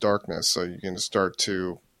out as darkness. So you can start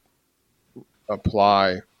to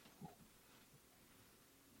apply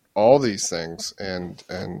all these things, and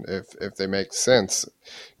if they make sense,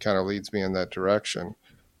 kind of leads me in that direction.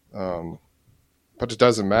 Um, but it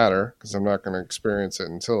doesn't matter because I'm not going to experience it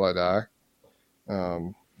until I die,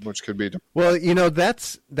 which could be. Well,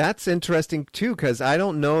 that's interesting too, because I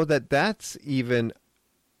don't know that that's even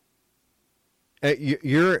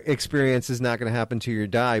your experience is not going to happen till you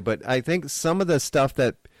die. But I think some of the stuff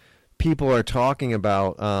that people are talking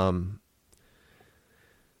about,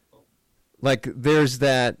 like there's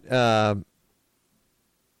that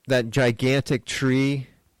gigantic tree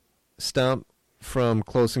stump from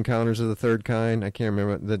Close Encounters of the Third Kind. I can't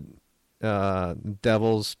remember the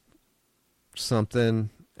Devil's something,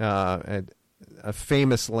 a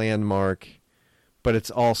famous landmark, but it's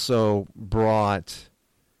also brought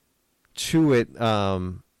to it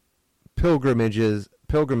pilgrimage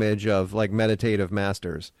of like meditative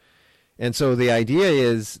masters. And so the idea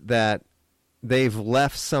is that they've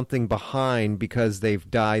left something behind because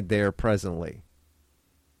they've died there presently.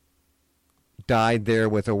 Died there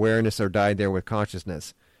with awareness or died there with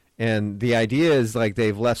consciousness. And the idea is like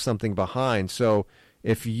they've left something behind. So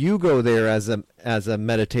if you go there as a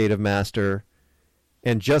meditative master,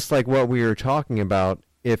 and just like what we were talking about,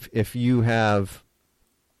 if you have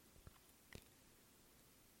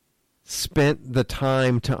spent the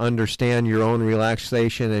time to understand your own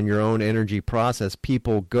relaxation and your own energy process,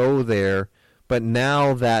 people go there, but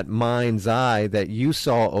now that mind's eye that you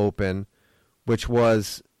saw open, which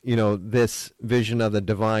was, this vision of the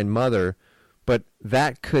Divine Mother, but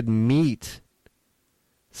that could meet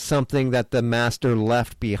something that the master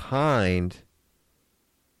left behind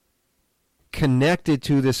connected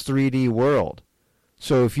to this 3D world.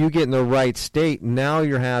 So if you get in the right state, now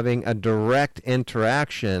you're having a direct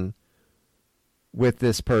interaction with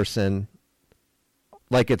this person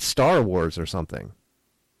like it's Star Wars or something.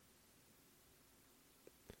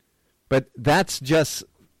 But that's just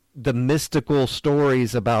the mystical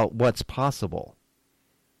stories about what's possible.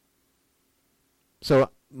 So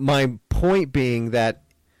my point being that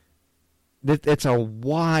it's a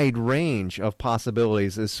wide range of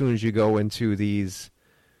possibilities as soon as you go into these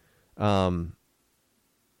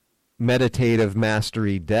meditative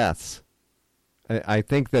mastery deaths. I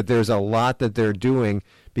think that there's a lot that they're doing,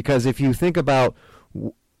 because if you think about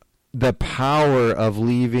the power of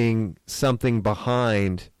leaving something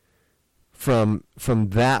behind from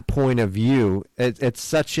that point of view, it's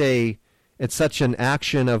such an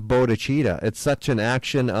action of bodhicitta. It's such an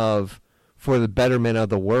action of for the betterment of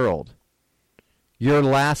the world. Your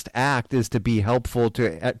last act is to be helpful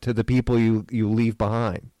to the people you leave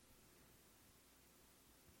behind.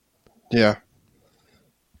 Yeah,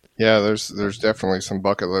 yeah. There's definitely some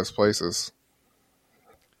bucket list places.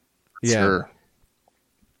 Yeah.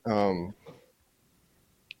 Sure.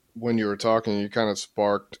 When you were talking, you kind of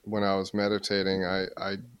sparked when I was meditating.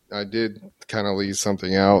 I did kind of leave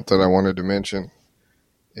something out that I wanted to mention.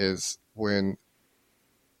 Is when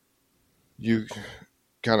you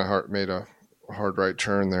kind of made a hard right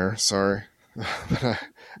turn there. Sorry,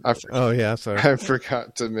 but Oh yeah, sorry. I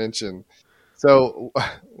forgot to mention. So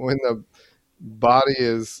when the body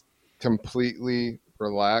is completely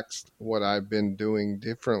relaxed, what I've been doing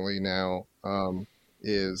differently now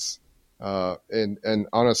is, and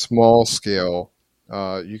on a small scale,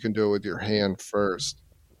 you can do it with your hand first.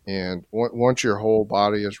 And once your whole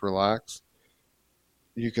body is relaxed,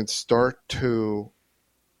 you can start to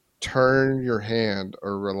turn your hand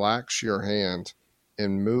or relax your hand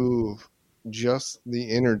and move just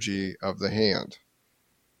the energy of the hand.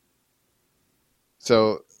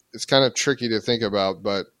 So it's kind of tricky to think about,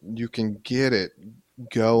 but you can get it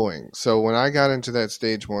going. So when I got into that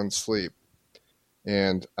stage one sleep,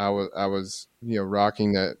 and I was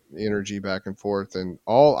rocking that energy back and forth, and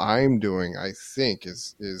all I'm doing, I think,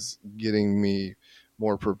 is getting me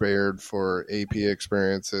more prepared for AP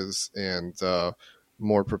experiences, and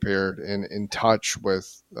more prepared and in touch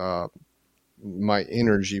with my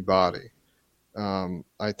energy body.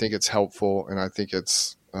 I think it's helpful, and I think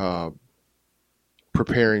it's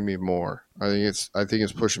preparing me more. I think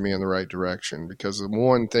it's pushing me in the right direction, because the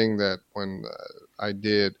one thing that when I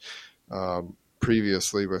did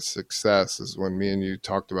previously with success is when me and you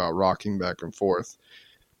talked about rocking back and forth.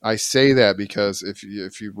 I say that because if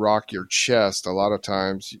you rock your chest, a lot of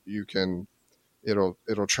times you can it'll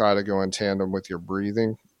try to go in tandem with your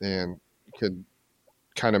breathing, and it could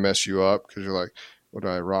kind of mess you up, because you're like, would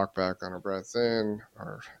I rock back on a breath in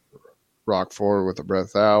or rock forward with a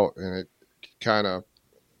breath out, and it kind of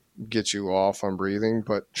gets you off on breathing.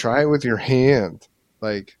 But try it with your hand,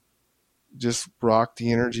 like just rock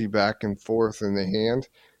the energy back and forth in the hand,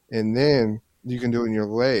 and then you can do it in your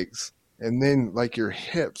legs, and then like your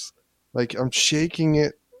hips, like I'm shaking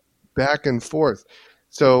it back and forth.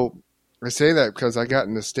 So I say that because I got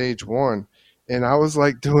into stage 1 and I was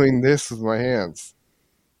like doing this with my hands.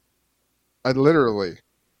 I literally,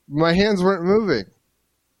 my hands weren't moving.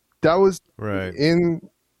 That was Right.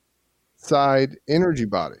 inside energy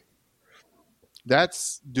body.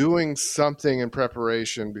 That's doing something in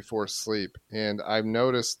preparation before sleep. And I've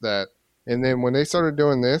noticed that. And then when they started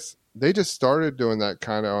doing this, they just started doing that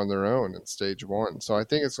kind of on their own in stage 1. So I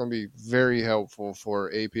think it's going to be very helpful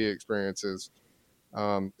for AP experiences.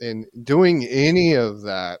 And doing any of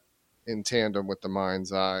that in tandem with the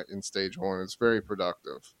mind's eye in stage 1 is very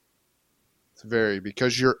productive. It's very,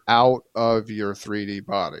 because you're out of your 3D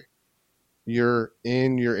body. You're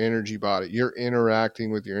in your energy body. You're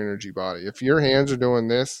interacting with your energy body. If your hands are doing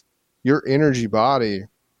this, your energy body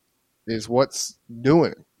is what's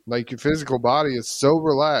doing it. Like your physical body is so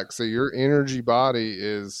relaxed that your energy body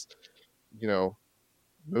is,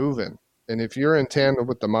 moving. And if you're in tandem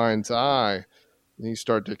with the mind's eye, then you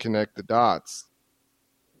start to connect the dots.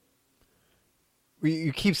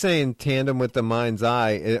 You keep saying tandem with the mind's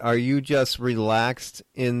eye. Are you just relaxed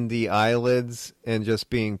in the eyelids and just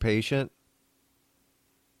being patient?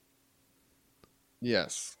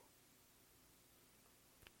 Yes.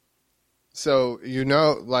 So,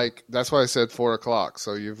 like, that's why I said 4 o'clock.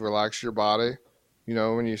 So you've relaxed your body.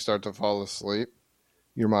 When you start to fall asleep,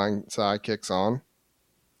 your mind's eye kicks on.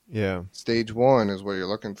 Yeah. Stage 1 is what you're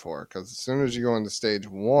looking for. Because as soon as you go into stage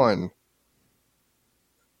 1,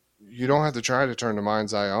 you don't have to try to turn the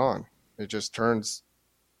mind's eye on. It just turns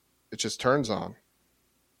on.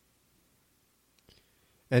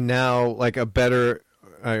 And now, like a better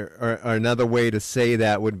or another way to say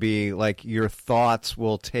that would be like your thoughts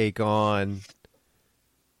will take on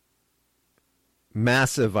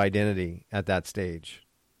massive identity at that stage.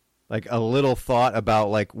 Like a little thought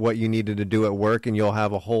about like what you needed to do at work, and you'll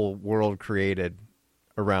have a whole world created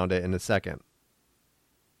around it in a second.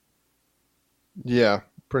 Yeah,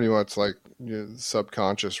 pretty much like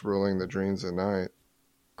subconscious ruling the dreams at night.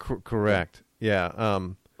 Correct. Yeah.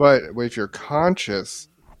 But if you're conscious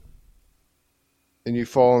and you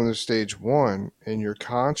fall into stage 1 and you're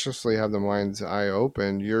consciously have the mind's eye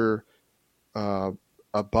open, you're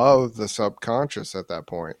above the subconscious at that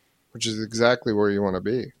point, which is exactly where you want to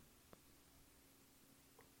be.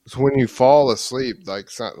 So when you fall asleep,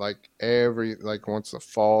 wants to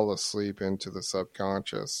fall asleep into the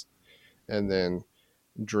subconscious, and then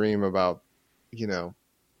dream about,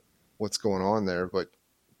 what's going on there. But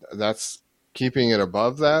that's keeping it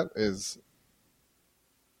above that is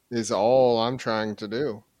all I'm trying to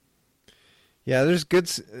do. Yeah, there's good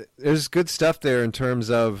stuff there in terms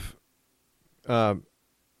of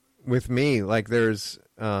with me, like there's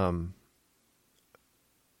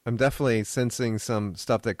I'm definitely sensing some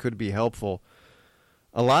stuff that could be helpful.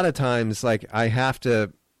 A lot of times, like I have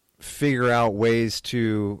to figure out ways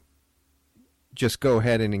to just go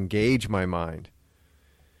ahead and engage my mind.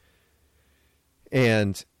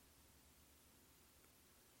 And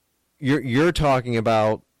you're talking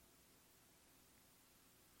about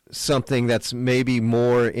something that's maybe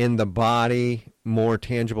more in the body, more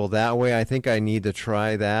tangible that way. I think I need to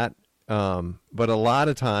try that. But a lot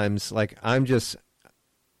of times, like I'm just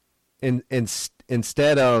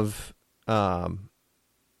instead of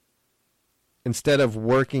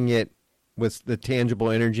working it with the tangible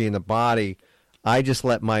energy in the body, I just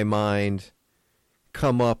let my mind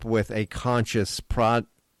come up with a conscious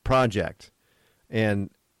project. And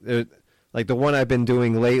like the one I've been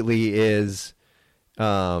doing lately is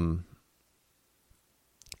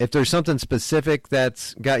if there's something specific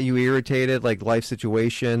that's got you irritated, like life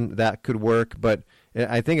situation, that could work. But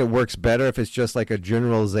I think it works better if it's just like a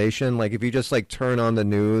generalization. Like if you just like turn on the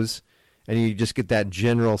news and you just get that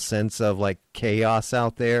general sense of like chaos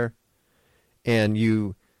out there, and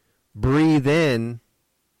you breathe in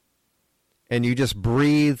and you just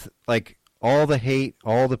breathe like all the hate,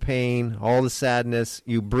 all the pain, all the sadness,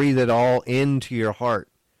 you breathe it all into your heart.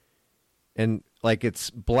 and like it's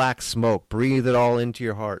black smoke. Breathe it all into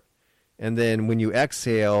your heart. And then when you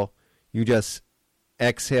exhale, you just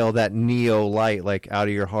exhale that neo light like out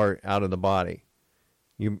of your heart, out of the body.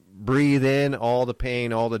 You breathe in all the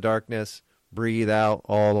pain, all the darkness, breathe out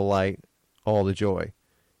all the light, all the joy.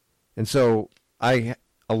 And so a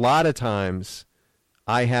lot of times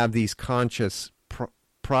I have these conscious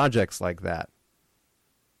projects like that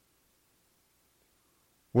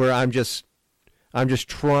where I'm just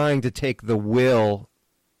trying to take the will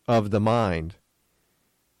of the mind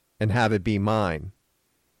and have it be mine.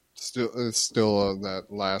 It's still that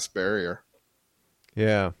last barrier.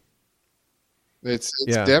 Yeah. It's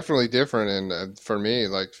definitely different. And for me,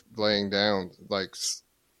 like laying down, like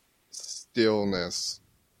stillness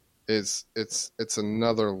it's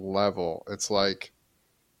another level. It's like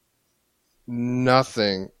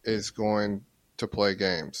nothing is going to play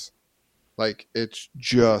games. Like it's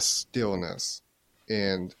just stillness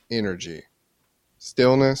and energy.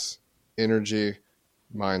 Stillness, energy,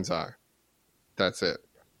 mind's eye. That's it.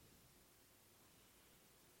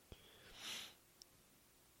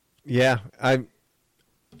 Yeah, I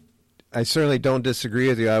certainly don't disagree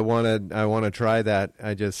with you. I want to try that.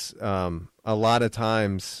 I just a lot of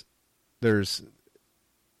times there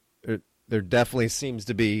definitely seems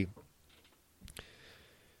to be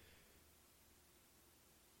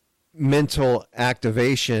mental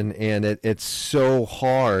activation, and it's so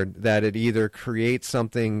hard that it either creates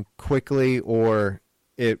something quickly or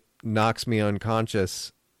it knocks me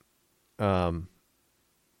unconscious, where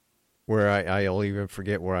I'll even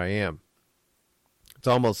forget where I am. It's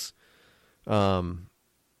almost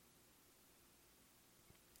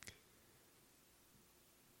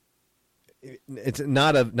it's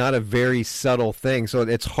not a very subtle thing. So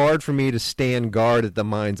it's hard for me to stand guard at the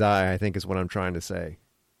mind's eye, I think is what I'm trying to say.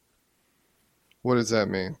 What does that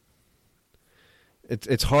mean?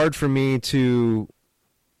 It's hard for me to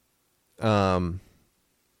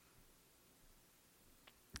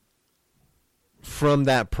from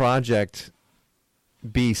that project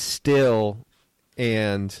be still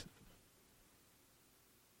and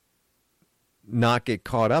not get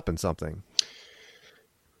caught up in something.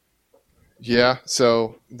 Yeah,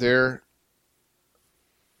 so there's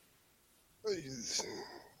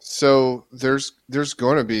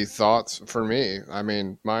going to be thoughts for me. I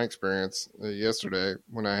mean, my experience yesterday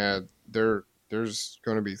when I had there's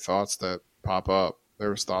going to be thoughts that pop up. There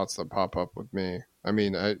was thoughts that pop up with me. I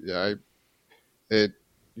mean, you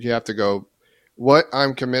have to go. What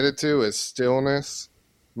I'm committed to is stillness,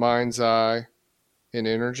 mind's eye, and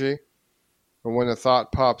energy. But when a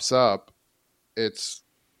thought pops up, it's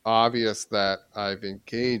obvious that I've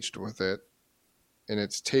engaged with it and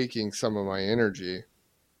it's taking some of my energy.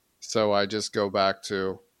 So I just go back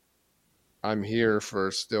to, I'm here for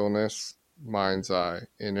stillness, mind's eye,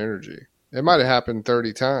 and energy. It might have happened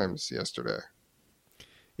 30 times yesterday.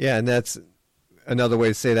 Yeah, and that's another way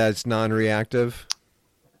to say that it's non-reactive.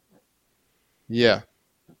 Yeah.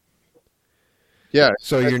 Yeah.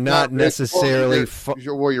 So you're not necessarily...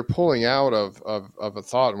 you're pulling out of a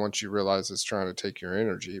thought once you realize it's trying to take your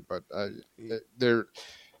energy. But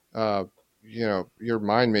your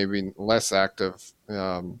mind may be less active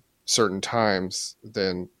certain times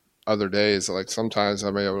than other days. Like sometimes I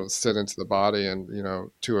may be able to sit into the body and,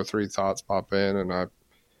 2 or 3 thoughts pop in and I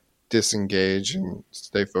disengage and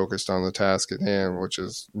stay focused on the task at hand, which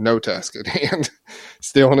is no task at hand.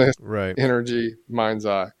 Stillness, right, energy, mind's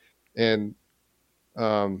eye. And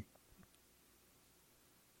but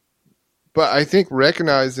I think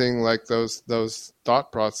recognizing like those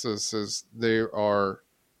thought processes, they are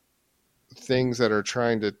things that are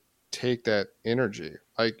trying to take that energy.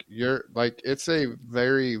 Like it's a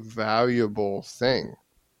very valuable thing.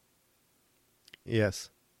 Yes.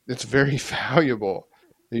 It's very valuable.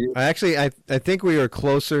 I think we are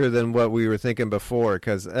closer than what we were thinking before,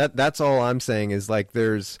 because that's all I'm saying is like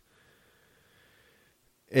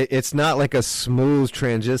it's not like a smooth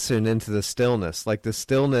transition into the stillness. Like the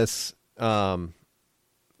stillness will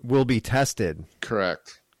be tested.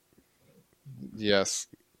 Correct. Yes.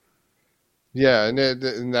 Yeah, and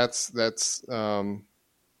that's the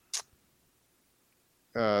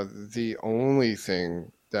only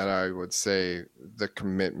thing that I would say the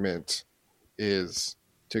commitment is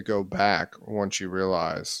to go back once you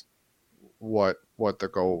realize what the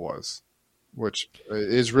goal was, which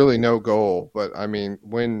is really no goal. But I mean,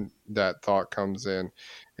 when that thought comes in,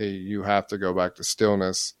 you have to go back to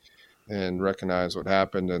stillness and recognize what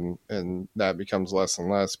happened, and that becomes less and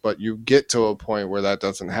less. But you get to a point where that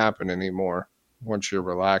doesn't happen anymore once you're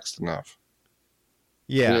relaxed enough.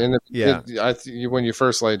 Yeah. And yeah. When you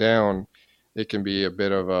first lay down, it can be a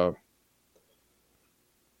bit of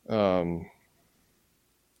um,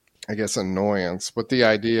 I guess annoyance. But the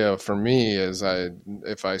idea for me is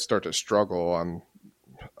if I start to struggle,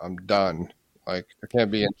 I'm done. Like I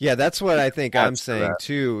can't be Yeah, that's what I think I'm attached to saying that.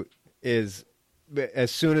 too is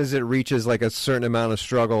as soon as it reaches like a certain amount of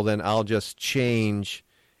struggle, then I'll just change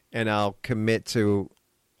and I'll commit to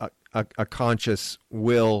a conscious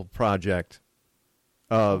will project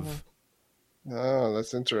of Oh,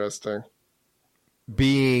 that's interesting.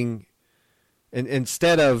 being and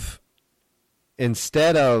instead of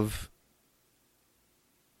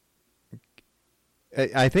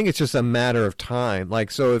I think it's just a matter of time.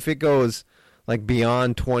 Like, so if it goes like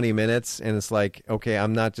beyond 20 minutes and it's like, okay,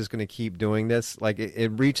 I'm not just going to keep doing this, like it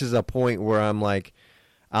reaches a point where I'm like,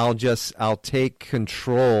 I'll take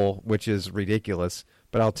control, which is ridiculous,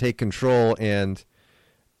 but I'll take control and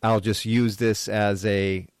I'll just use this as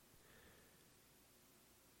a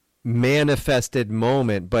manifested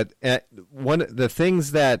moment. But one of the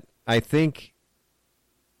things that I think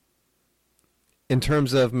in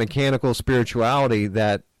terms of mechanical spirituality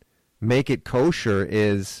that make it kosher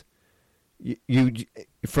is you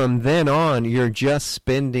from then on you're just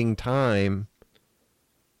spending time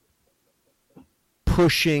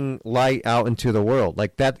pushing light out into the world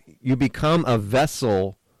like that. You become a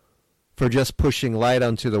vessel for just pushing light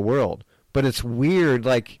onto the world. But it's weird,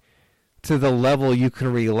 like to the level you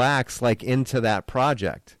can relax like into that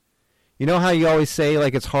project. You know how you always say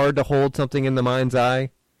like it's hard to hold something in the mind's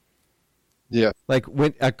eye. Yeah. Like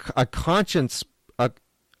when a conscience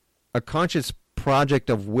a conscious project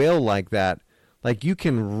of will like that, like you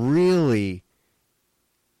can really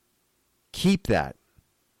keep that.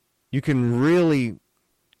 You can really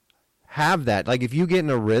have that. Like if you get in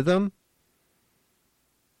a rhythm,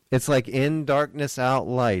 it's like in darkness out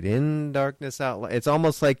light, in darkness out light. It's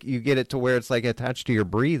almost like you get it to where it's like attached to your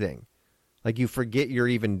breathing. Like you forget you're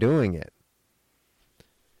even doing it.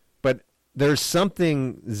 But there's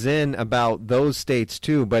something zen about those states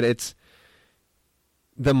too, but it's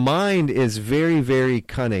the mind is very, very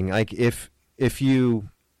cunning. Like if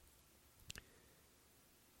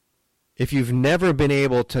you've never been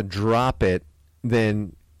able to drop it,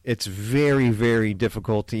 then it's very, very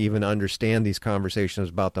difficult to even understand these conversations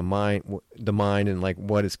about the mind, and like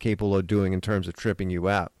what it's capable of doing in terms of tripping you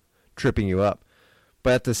up.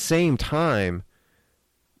 But at the same time,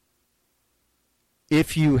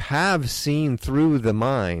 if you have seen through the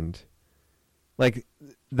mind, like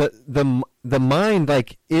the mind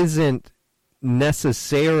like isn't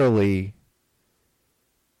necessarily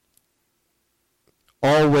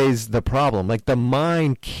always the problem. Like the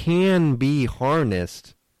mind can be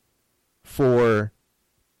harnessed for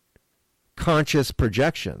conscious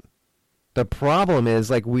projection. The problem is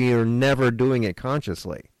like we are never doing it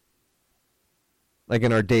consciously. Like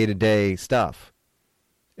in our day-to-day stuff.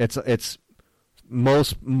 It's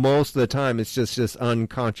most of the time it's just this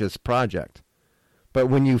unconscious project. But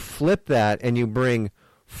when you flip that and you bring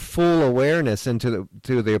full awareness into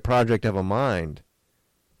the project of a mind,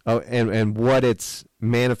 and what it's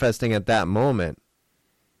manifesting at that moment,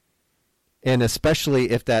 and especially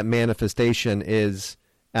if that manifestation is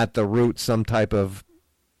at the root some type of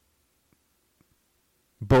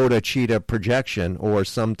bodhicitta projection or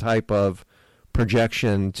some type of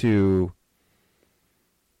projection to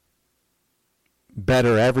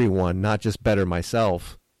better everyone, not just better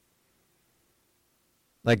myself.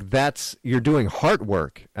 Like you're doing heart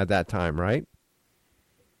work at that time, right?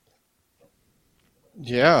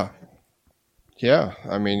 Yeah. Yeah.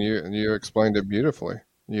 I mean, you explained it beautifully.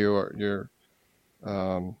 You're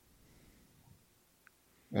um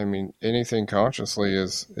I mean, anything consciously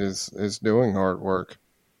is doing hard work.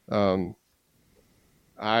 Um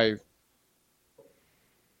I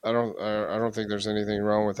I don't think there's anything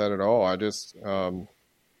wrong with that at all. I just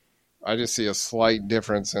see a slight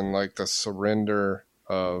difference in like the surrender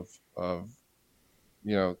of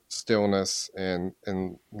stillness and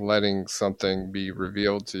letting something be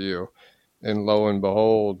revealed to you, and lo and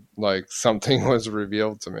behold, like something was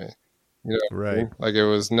revealed to me. You know what I Right. mean? Like it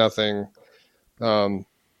was nothing. Um,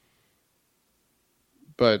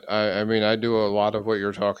 but I mean, I do a lot of what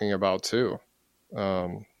you're talking about too.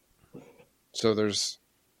 Um, so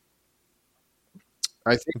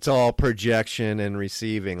I think, It's all projection and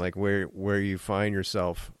receiving, like where you find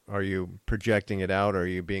yourself. Are you projecting it out, or are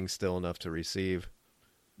you being still enough to receive?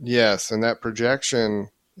 yes, and that projection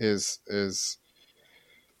is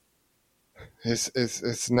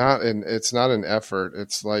it's not an effort.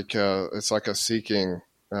 It's like a seeking,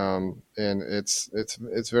 and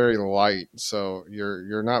it's very light. So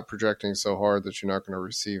you're not projecting so hard that you're not going to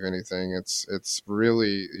receive anything. It's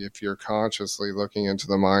really, if you're consciously looking into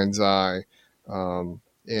the mind's eye,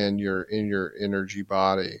 and you're in your energy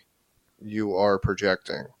body, you are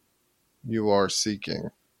projecting, you are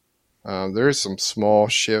seeking. There is some small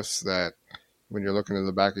shifts that when you're looking in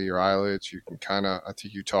the back of your eyelids, you can kind of, I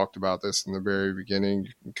think you talked about this in the very beginning,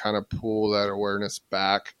 you can kind of pull that awareness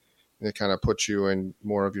back, and it kind of puts you in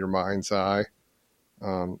more of your mind's eye.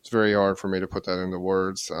 It's very hard for me to put that into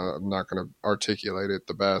words. I'm not going to articulate it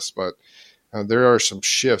the best, but there are some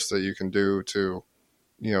shifts that you can do to,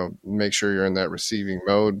 make sure you're in that receiving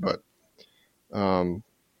mode. But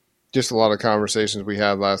just a lot of conversations we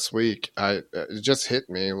had last week, it just hit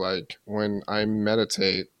me like when I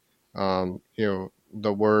meditate,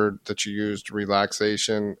 the word that you used,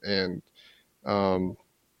 relaxation, and um,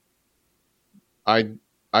 I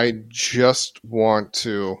I just want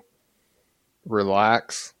to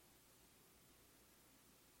relax,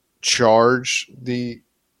 charge the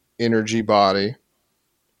energy body,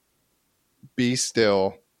 be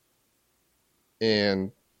still,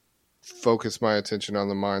 and focus my attention on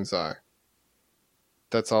the mind's eye.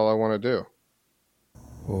 That's all I want to do.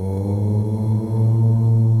 Oh.